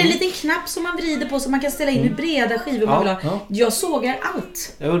den? Och så är det en liten knapp som man vrider på så man kan ställa in hur breda skivor man vill ha. Jag sågar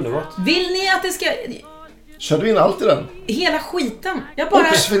allt. Det är underbart. Vill ni att det ska... Kör du in allt i den? Hela skiten. Jag bara...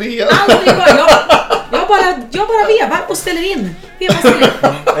 Jag bara vevar och ställer in.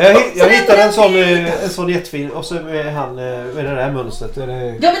 Jag hittade en sån jättefin. Och så med med det där mönstret. Ja,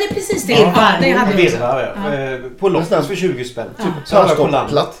 men det är precis det. Det hade jag på loppis för 20 spänn. Typ så här på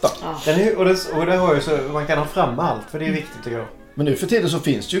landet. Och det har ju så man kan ha fram allt. För det är viktigt tycker jag. Men nu för tiden så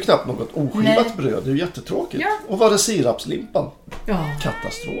finns det ju knappt något oskivat bröd. Det är ju jättetråkigt. Och var det sirapslimpan?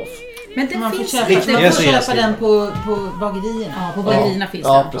 Katastrof. Men det man finns får köpa den på bagerierna. Ja, på bagerierna finns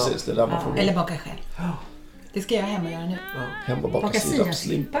den. Ja, precis. Det är där man får. Eller baka själv. Det ska jag hem och göra nu. Hem och baka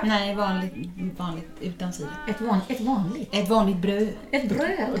sirapslimpa? Nej, vanligt utan sirap. Ett vanligt bröd. Ett bröd?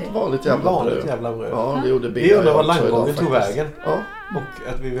 Ett vanligt jävla bröd. Ja, det gjorde vi undrar vad landgången tog vägen. Ja. Och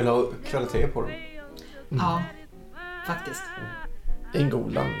att vi vill ha kvalitet på den. Ja, faktiskt. En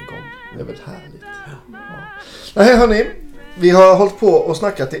god landgång. Det är väl härligt. Ja. Nej, hörni. Vi har hållit på och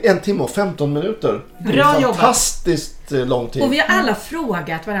snackat i 1 timme och 15 minuter. Bra jobbat. Fantastiskt lång tid. Och vi har alla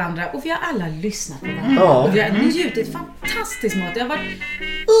frågat varandra och vi har alla lyssnat på varandra. Ja. Och vi har njutit fantastiskt mat. Det har varit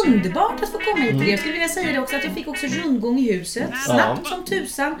underbart att få komma hit till er. Jag skulle vilja säga det också att jag fick också rundgång i huset. Snabbt som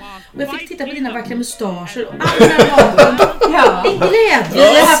tusan. Och jag fick titta på dina vackra mustascher och all den här maten. En glädje. Vi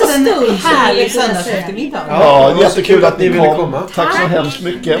har haft en härlig söndags eftermiddag. Ja, jättekul att ni ville komma. Tack så hemskt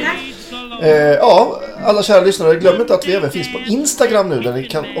mycket. Alla kära lyssnare, glöm inte att vi även finns på Instagram nu där ni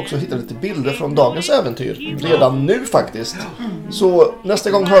kan också hitta lite bilder från dagens äventyr. Redan nu faktiskt. Så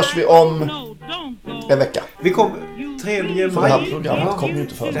nästa gång hörs vi om en vecka. Vi kommer 3 maj. För det här programmet kommer ju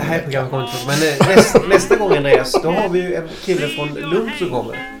inte för. Det här programmet kommer inte för. Men nästa gång Andreas, då har vi ju en kille från Lund som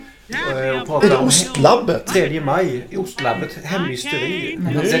kommer. Och pratar om Ostlabbet. 3 maj i Ostlabbet, hemysteri.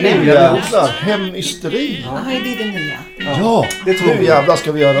 Nu jävlar, hemysteri. Ja, det är det nya. Ja, nu jävlar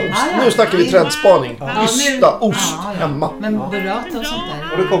ska vi göra ost. Nu snackar vi trendspaning. Ysta ost hemma. Men burrata och sånt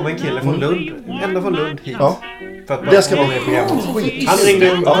där. Och då kommer en kille från Lund, ända från Lund hit. Ja. För att Det ska vara skit. Han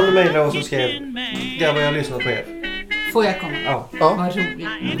ringde, han mejlade oss och skrev: grabbar, jag lyssnar på er. Får jag komma? Ja. Vad roligt.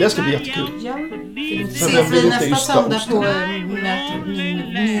 Det ska bli jättekul. Ja. Sen Ses blir vi det inte nästa Ystad söndag ost. på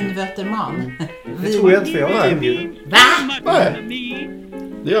min Vätterman? Det tror jag inte för jag var inte inbjuden. Va? Nej,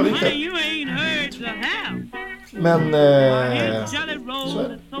 det gör vi inte. Men så är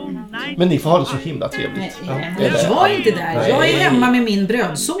det. Men ni får ha det så himla trevligt. Jag är inte där. Jag är hemma med min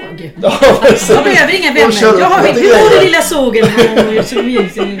brödsåg. Ja, Jag behöver inga vänner. Jag har min hur lilla sågen här som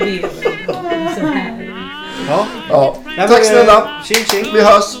lever. Så här. Ja. Tack snälla. Tjing tjing. Vi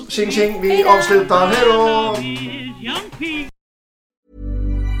hörs. Tjing tjing. Vi avslutar. Hej då.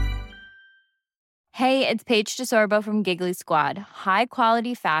 Hey, it's Paige DeSorbo from Giggly Squad. High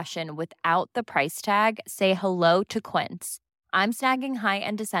quality fashion without the price tag. Say hello to Quince. I'm snagging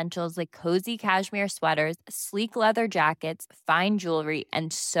high-end essentials like cozy cashmere sweaters, sleek leather jackets, fine jewelry,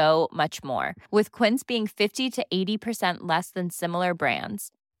 and so much more. With Quince being 50 to 80% less than similar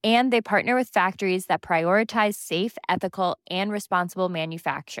brands. And they partner with factories that prioritize safe, ethical, and responsible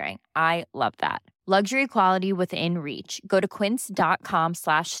manufacturing. I love that. Luxury quality within reach. Go to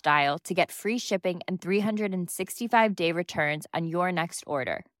quince.com/style to get free shipping and 365-day returns on your next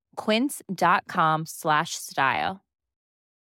order. Quince.com/style.